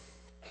joy.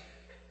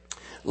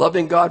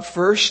 Loving God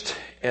first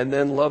and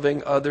then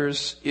loving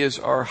others is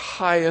our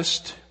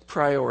highest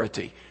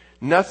priority.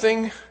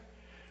 Nothing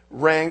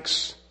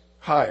ranks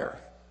higher.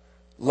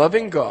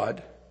 Loving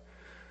God,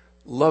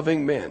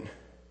 loving men.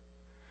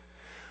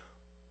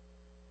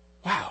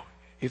 Wow,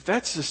 if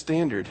that's the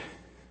standard,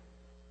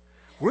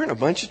 we're in a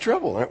bunch of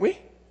trouble, aren't we?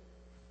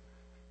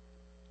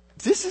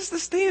 This is the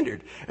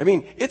standard. I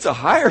mean, it's a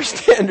higher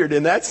standard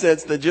in that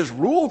sense than just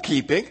rule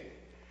keeping.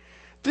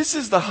 This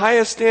is the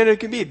highest standard it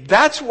can be.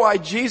 That's why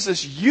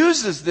Jesus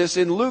uses this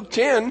in Luke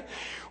 10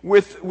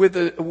 with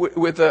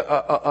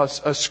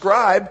a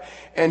scribe,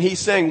 and he's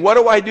saying, what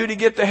do I do to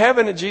get to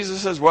heaven? And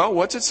Jesus says, well,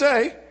 what's it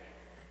say?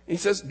 He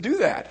says, do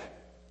that.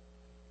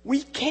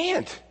 We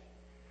can't.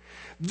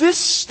 This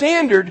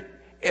standard,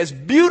 as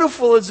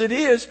beautiful as it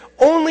is,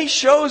 only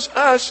shows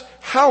us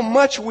how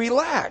much we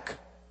lack.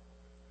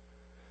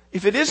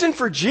 If it isn't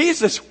for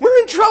Jesus, we're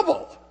in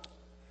trouble.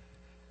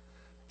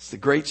 It's the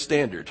great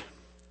standard,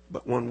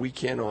 but one we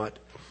cannot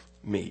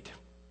meet.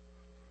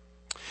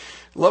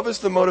 Love is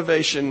the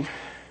motivation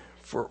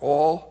for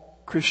all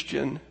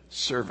Christian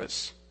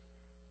service.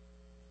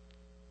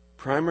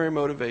 Primary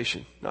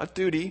motivation, not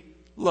duty,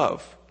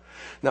 love.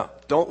 Now,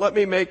 don't let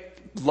me make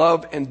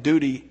love and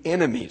duty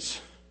enemies.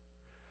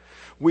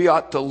 We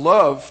ought to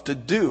love to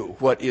do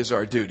what is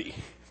our duty.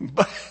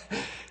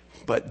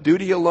 But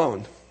duty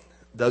alone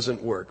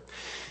doesn't work.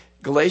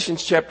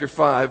 Galatians chapter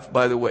 5,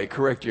 by the way,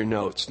 correct your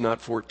notes,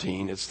 not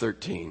 14, it's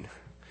 13.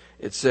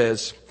 It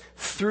says,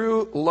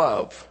 through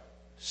love,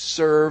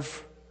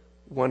 serve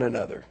one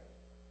another.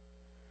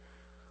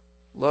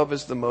 Love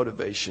is the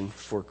motivation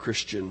for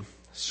Christian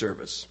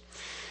service.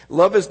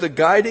 Love is the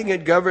guiding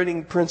and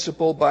governing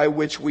principle by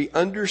which we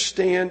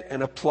understand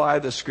and apply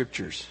the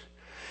Scriptures.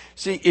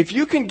 See, if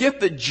you can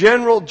get the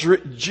general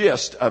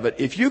gist of it,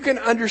 if you can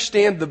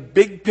understand the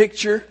big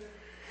picture,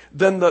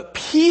 then the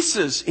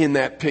pieces in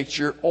that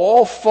picture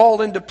all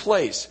fall into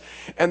place.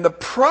 And the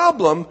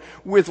problem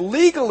with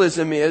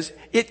legalism is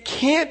it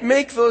can't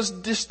make those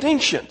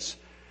distinctions.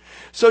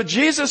 So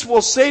Jesus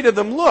will say to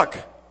them, look,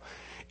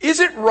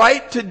 is it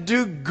right to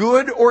do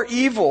good or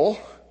evil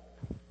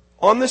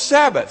on the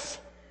Sabbath?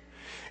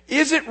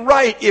 Is it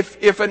right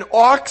if an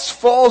ox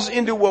falls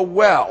into a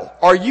well?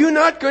 Are you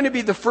not going to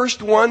be the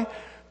first one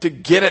to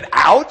get it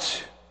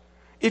out?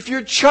 If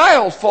your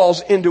child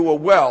falls into a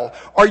well,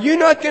 are you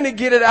not going to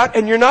get it out?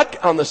 And you're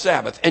not on the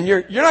Sabbath. And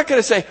you're not going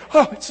to say,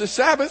 oh, it's the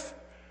Sabbath.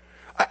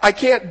 I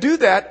can't do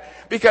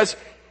that because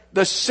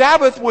the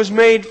Sabbath was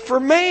made for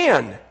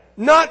man,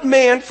 not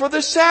man for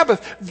the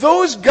Sabbath.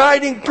 Those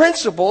guiding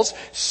principles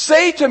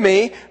say to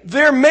me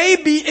there may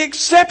be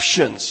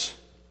exceptions.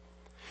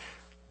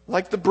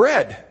 Like the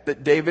bread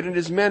that David and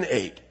his men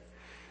ate.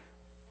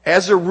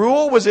 As a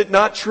rule, was it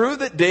not true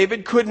that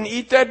David couldn't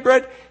eat that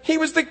bread? He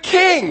was the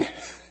king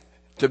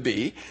to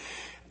be,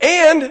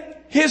 and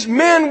his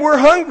men were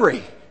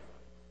hungry.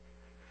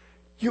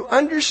 You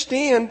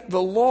understand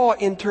the law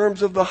in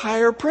terms of the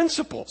higher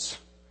principles.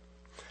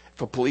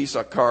 If a police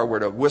car were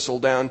to whistle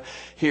down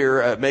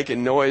here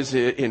making noise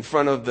in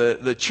front of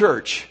the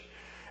church,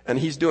 and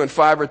he's doing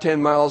 5 or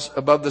 10 miles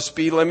above the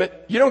speed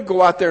limit, you don't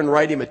go out there and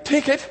write him a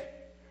ticket,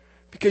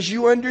 because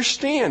you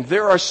understand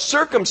there are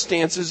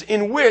circumstances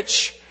in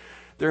which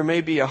there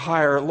may be a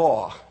higher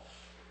law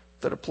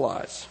that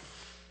applies.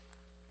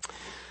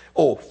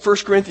 1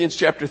 Corinthians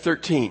chapter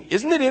 13.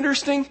 Isn't it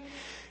interesting?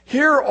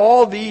 Here are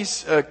all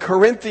these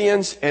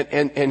Corinthians,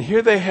 and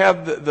here they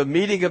have the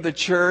meeting of the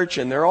church,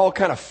 and they're all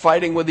kind of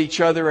fighting with each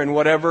other and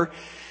whatever.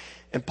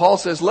 And Paul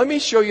says, let me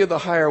show you the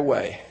higher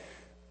way.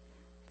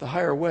 The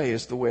higher way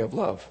is the way of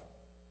love.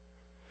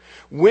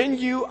 When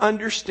you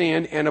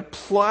understand and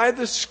apply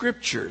the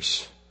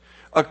scriptures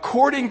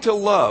according to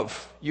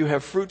love, you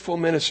have fruitful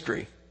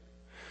ministry.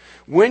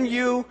 When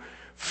you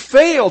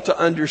fail to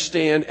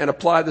understand and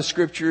apply the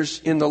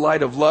scriptures in the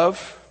light of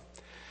love,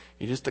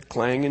 you're just a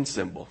clanging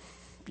cymbal.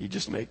 You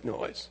just make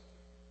noise,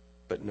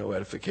 but no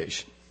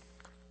edification.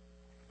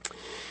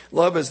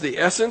 Love is the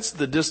essence,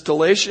 the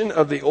distillation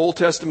of the Old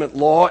Testament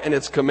law and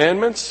its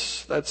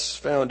commandments. That's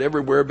found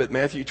everywhere, but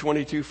Matthew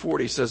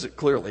 22:40 says it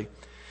clearly.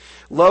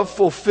 Love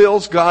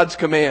fulfills God's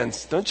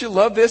commands. Don't you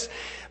love this?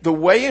 The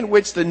way in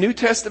which the New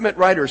Testament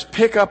writers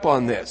pick up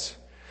on this.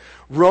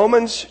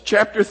 Romans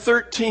chapter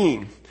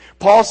 13.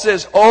 Paul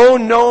says, owe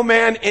no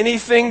man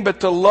anything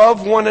but to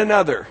love one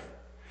another.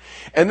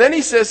 And then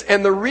he says,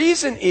 and the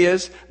reason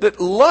is that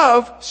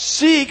love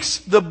seeks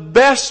the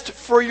best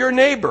for your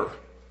neighbor.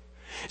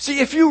 See,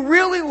 if you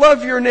really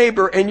love your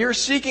neighbor and you're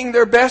seeking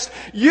their best,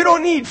 you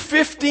don't need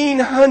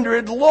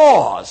 1,500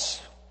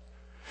 laws.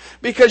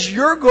 Because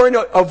you're going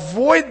to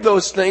avoid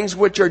those things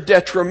which are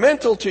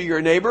detrimental to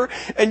your neighbor,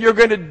 and you're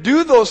going to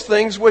do those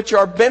things which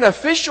are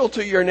beneficial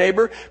to your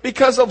neighbor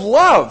because of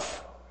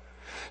love.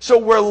 So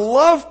where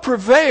love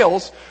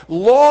prevails,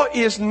 law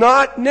is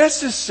not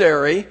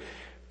necessary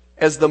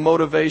as the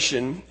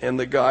motivation and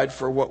the guide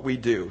for what we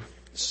do.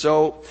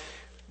 So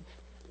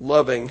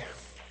loving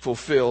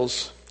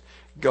fulfills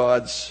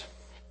God's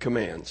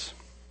commands.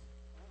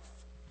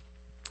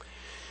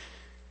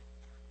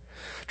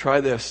 Try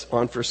this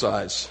on for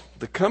size.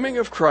 The coming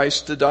of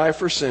Christ to die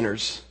for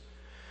sinners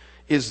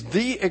is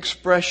the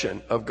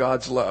expression of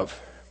God's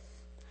love.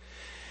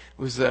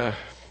 It was a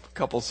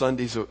couple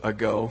Sundays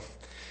ago,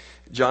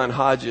 John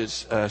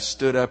Hodges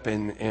stood up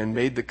and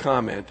made the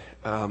comment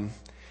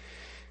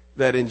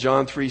that in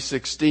John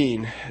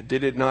 3:16,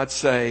 did it not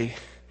say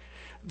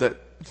that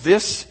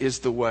this is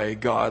the way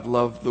God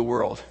loved the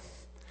world?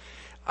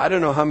 I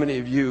don't know how many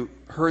of you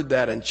heard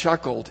that and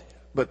chuckled,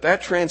 but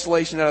that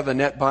translation out of the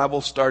Net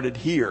Bible started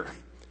here.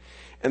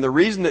 And the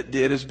reason it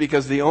did is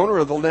because the owner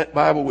of the Net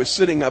Bible was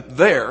sitting up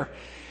there,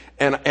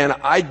 and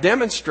I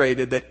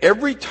demonstrated that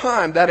every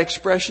time that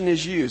expression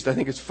is used, I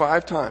think it's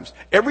 5 times,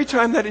 every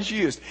time that is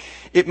used,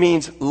 it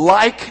means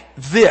like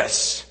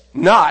this,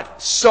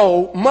 not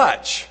so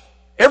much.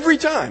 Every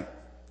time.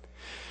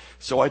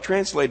 So I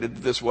translated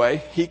it this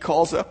way. He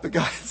calls up the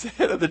guy at the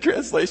head of the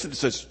translation and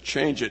says,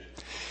 change it.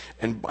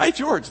 And by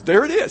George,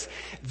 there it is.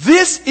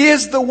 This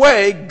is the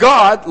way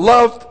God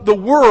loved the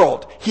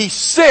world. He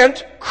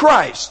sent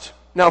Christ.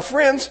 Now,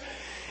 friends,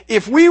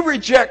 if we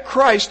reject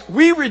Christ,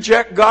 we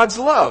reject God's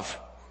love.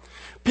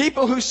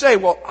 People who say,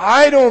 well,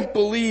 I don't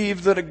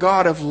believe that a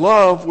God of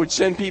love would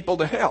send people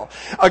to hell.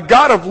 A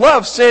God of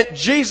love sent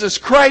Jesus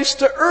Christ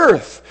to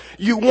earth.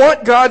 You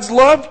want God's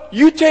love?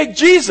 You take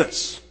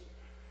Jesus.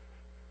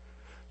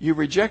 You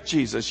reject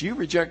Jesus, you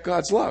reject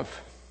God's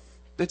love.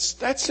 It's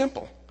that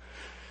simple.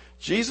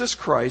 Jesus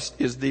Christ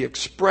is the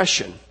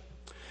expression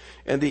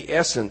and the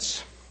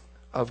essence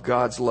of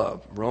God's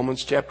love.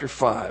 Romans chapter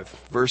 5,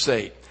 verse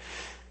 8.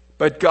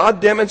 But God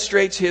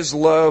demonstrates His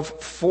love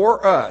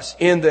for us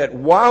in that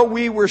while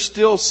we were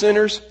still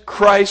sinners,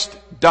 Christ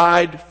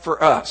died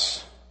for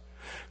us.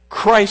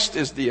 Christ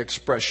is the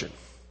expression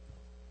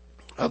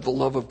of the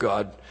love of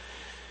God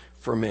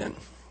for men.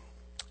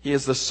 He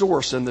is the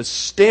source and the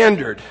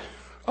standard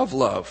of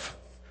love.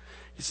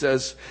 He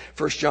says,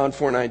 1 John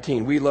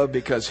 4:19, we love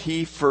because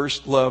He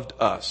first loved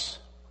us.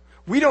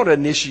 We don't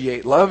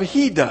initiate love,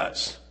 He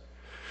does.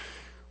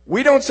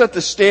 We don't set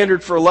the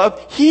standard for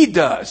love, He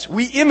does.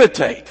 We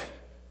imitate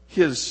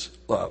His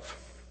love.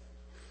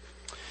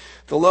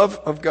 The love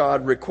of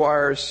God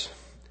requires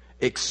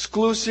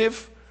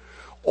exclusive,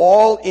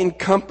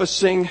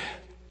 all-encompassing,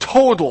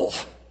 total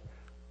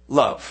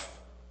love.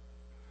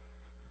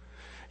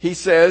 He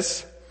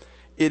says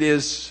it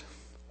is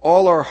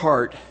all our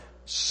heart,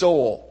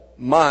 soul,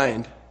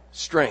 mind,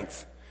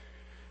 strength.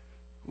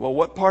 Well,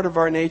 what part of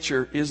our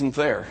nature isn't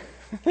there?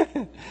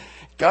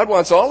 God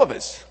wants all of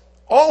us.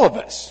 All of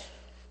us.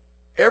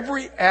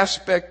 Every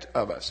aspect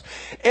of us.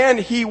 And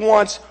He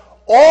wants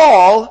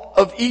all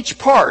of each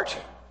part.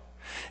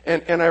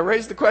 And I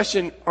raise the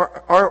question,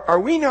 are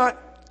we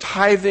not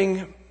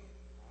tithing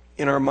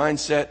in our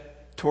mindset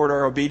toward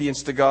our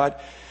obedience to God?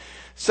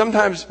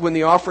 Sometimes when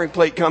the offering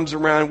plate comes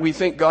around, we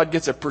think God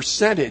gets a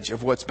percentage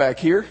of what's back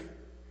here.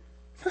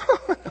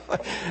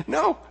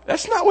 No,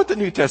 that's not what the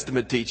New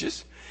Testament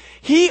teaches.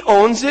 He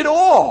owns it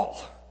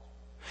all.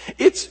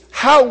 It's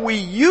how we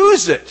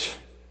use it.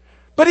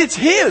 But it's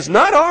His,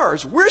 not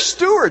ours. We're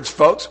stewards,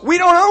 folks. We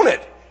don't own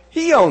it.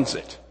 He owns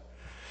it.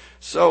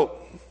 So,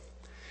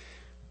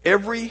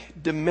 every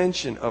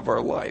dimension of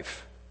our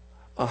life,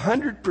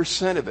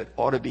 100% of it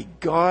ought to be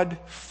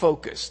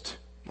God-focused.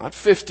 Not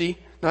 50,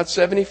 not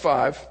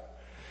 75.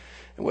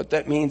 And what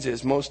that means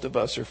is most of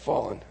us are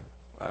fallen.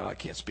 Well, I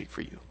can't speak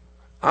for you.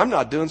 I'm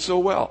not doing so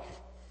well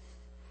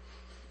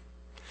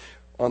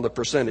on the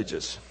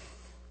percentages.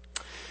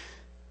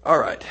 All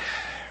right.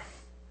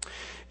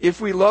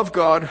 If we love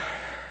God,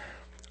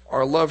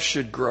 our love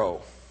should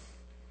grow.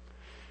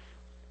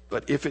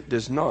 But if it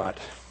does not,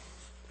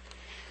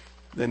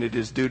 then it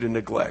is due to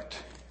neglect.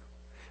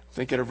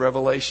 Thinking of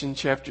Revelation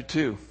chapter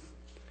 2.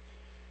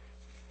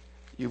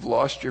 You've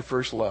lost your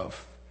first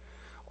love.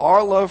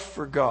 Our love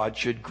for God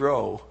should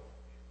grow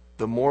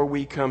the more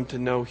we come to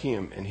know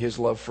Him and His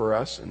love for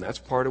us, and that's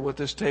part of what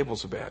this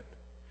table's about.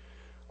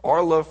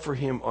 Our love for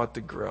Him ought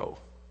to grow.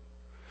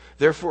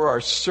 Therefore, our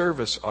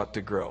service ought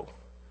to grow.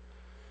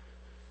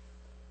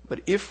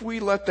 But if we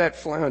let that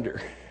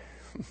flounder,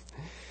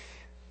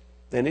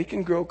 then it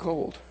can grow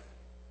cold.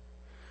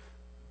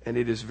 And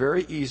it is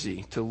very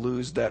easy to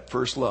lose that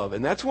first love.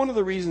 And that's one of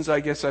the reasons I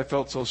guess I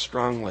felt so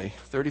strongly.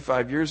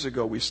 35 years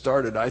ago we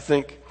started. I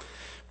think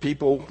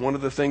people, one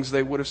of the things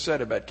they would have said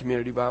about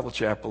Community Bible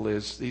Chapel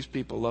is, these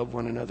people love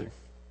one another.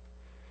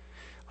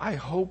 I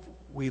hope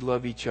we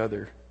love each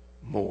other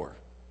more.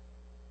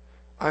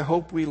 I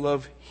hope we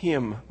love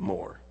Him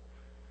more.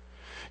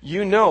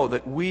 You know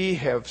that we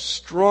have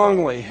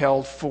strongly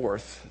held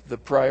forth the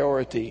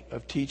priority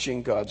of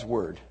teaching God's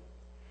Word,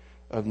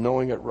 of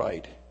knowing it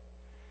right.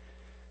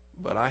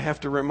 But I have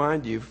to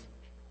remind you,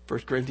 1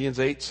 Corinthians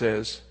 8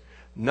 says,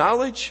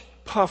 knowledge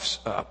puffs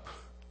up,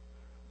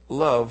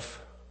 love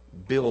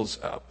builds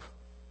up.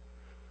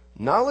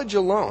 Knowledge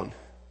alone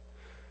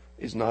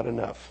is not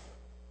enough.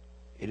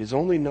 It is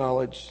only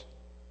knowledge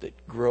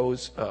that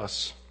grows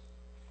us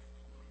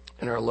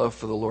in our love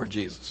for the Lord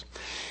Jesus.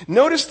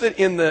 Notice that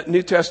in the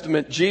New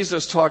Testament,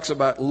 Jesus talks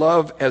about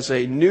love as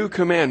a new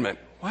commandment.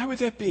 Why would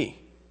that be?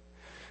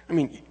 I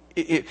mean,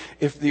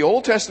 if the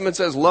Old Testament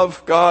says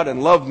love God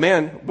and love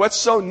men, what's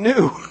so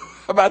new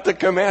about the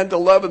command to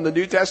love in the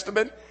New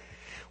Testament?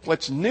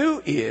 What's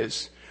new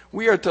is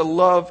we are to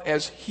love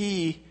as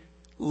He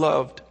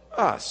loved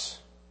us.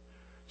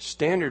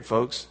 Standard,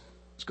 folks,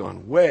 has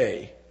gone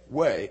way,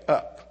 way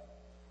up.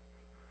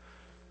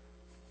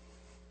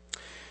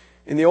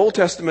 In the Old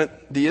Testament,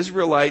 the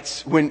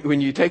Israelites, when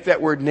you take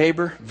that word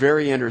neighbor,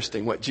 very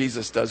interesting what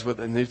Jesus does with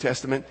the New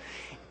Testament.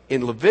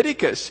 In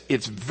Leviticus,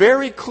 it's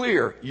very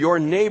clear your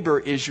neighbor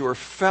is your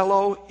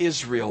fellow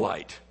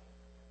Israelite.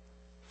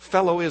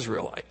 Fellow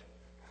Israelite.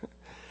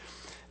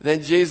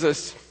 Then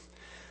Jesus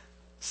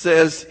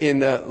says in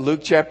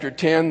Luke chapter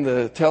 10,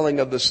 the telling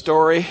of the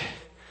story,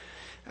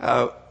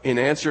 in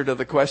answer to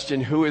the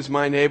question, who is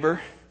my neighbor?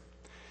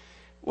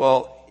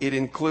 Well, it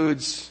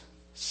includes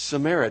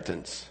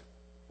Samaritans.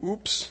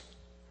 Oops,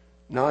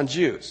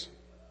 non-Jews.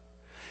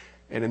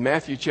 And in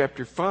Matthew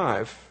chapter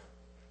 5,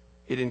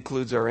 it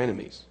includes our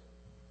enemies.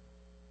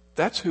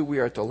 That's who we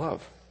are to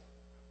love.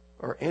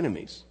 Our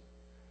enemies.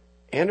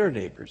 And our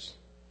neighbors.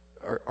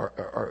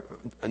 Our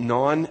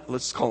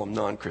let's call them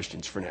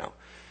non-Christians for now.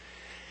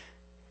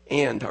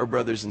 And our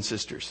brothers and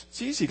sisters.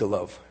 It's easy to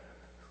love.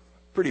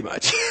 Pretty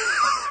much.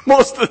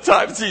 Most of the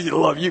time it's easy to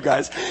love you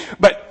guys.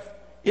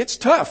 But it's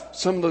tough.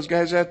 Some of those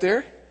guys out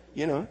there,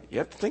 you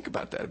have to think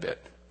about that a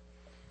bit.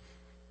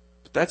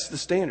 But that's the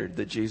standard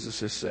that Jesus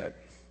has set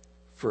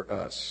for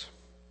us.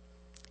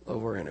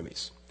 Love our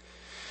enemies.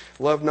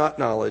 Love not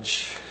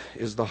knowledge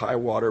is the high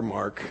water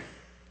mark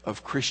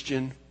of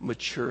Christian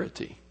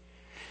maturity.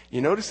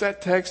 You notice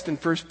that text in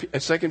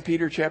 2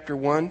 Peter chapter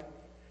 1?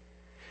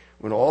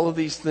 When all of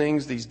these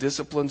things, these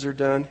disciplines are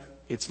done,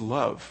 it's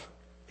love.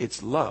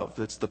 It's love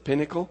that's the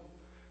pinnacle.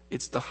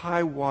 It's the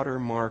high water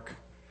mark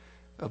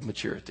of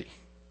maturity.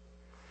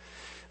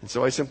 And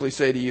so I simply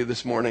say to you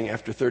this morning,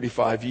 after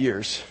 35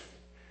 years,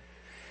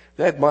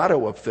 that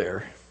motto up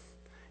there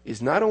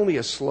is not only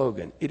a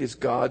slogan, it is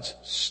God's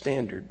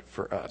standard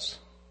for us.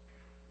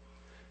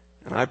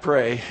 And I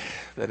pray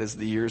that as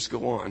the years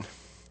go on,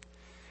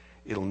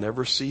 it'll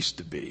never cease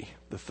to be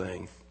the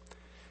thing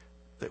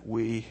that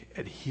we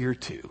adhere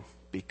to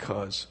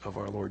because of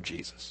our Lord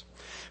Jesus.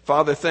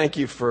 Father, thank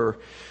you for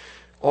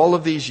all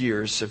of these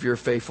years of your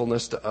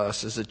faithfulness to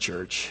us as a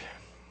church.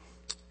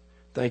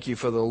 Thank you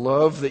for the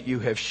love that you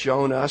have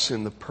shown us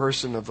in the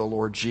person of the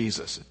Lord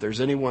Jesus. If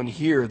there's anyone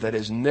here that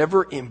has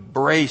never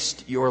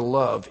embraced your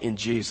love in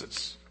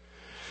Jesus,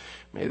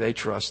 may they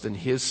trust in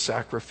his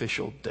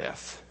sacrificial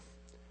death.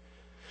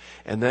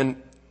 And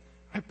then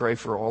I pray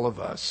for all of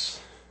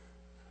us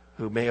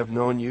who may have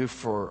known you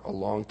for a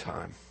long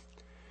time.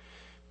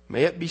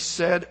 May it be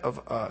said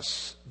of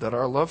us that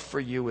our love for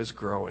you is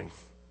growing,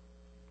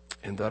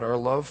 and that our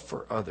love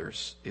for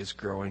others is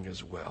growing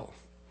as well.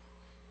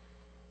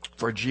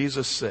 For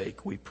Jesus'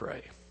 sake, we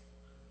pray.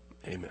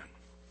 Amen.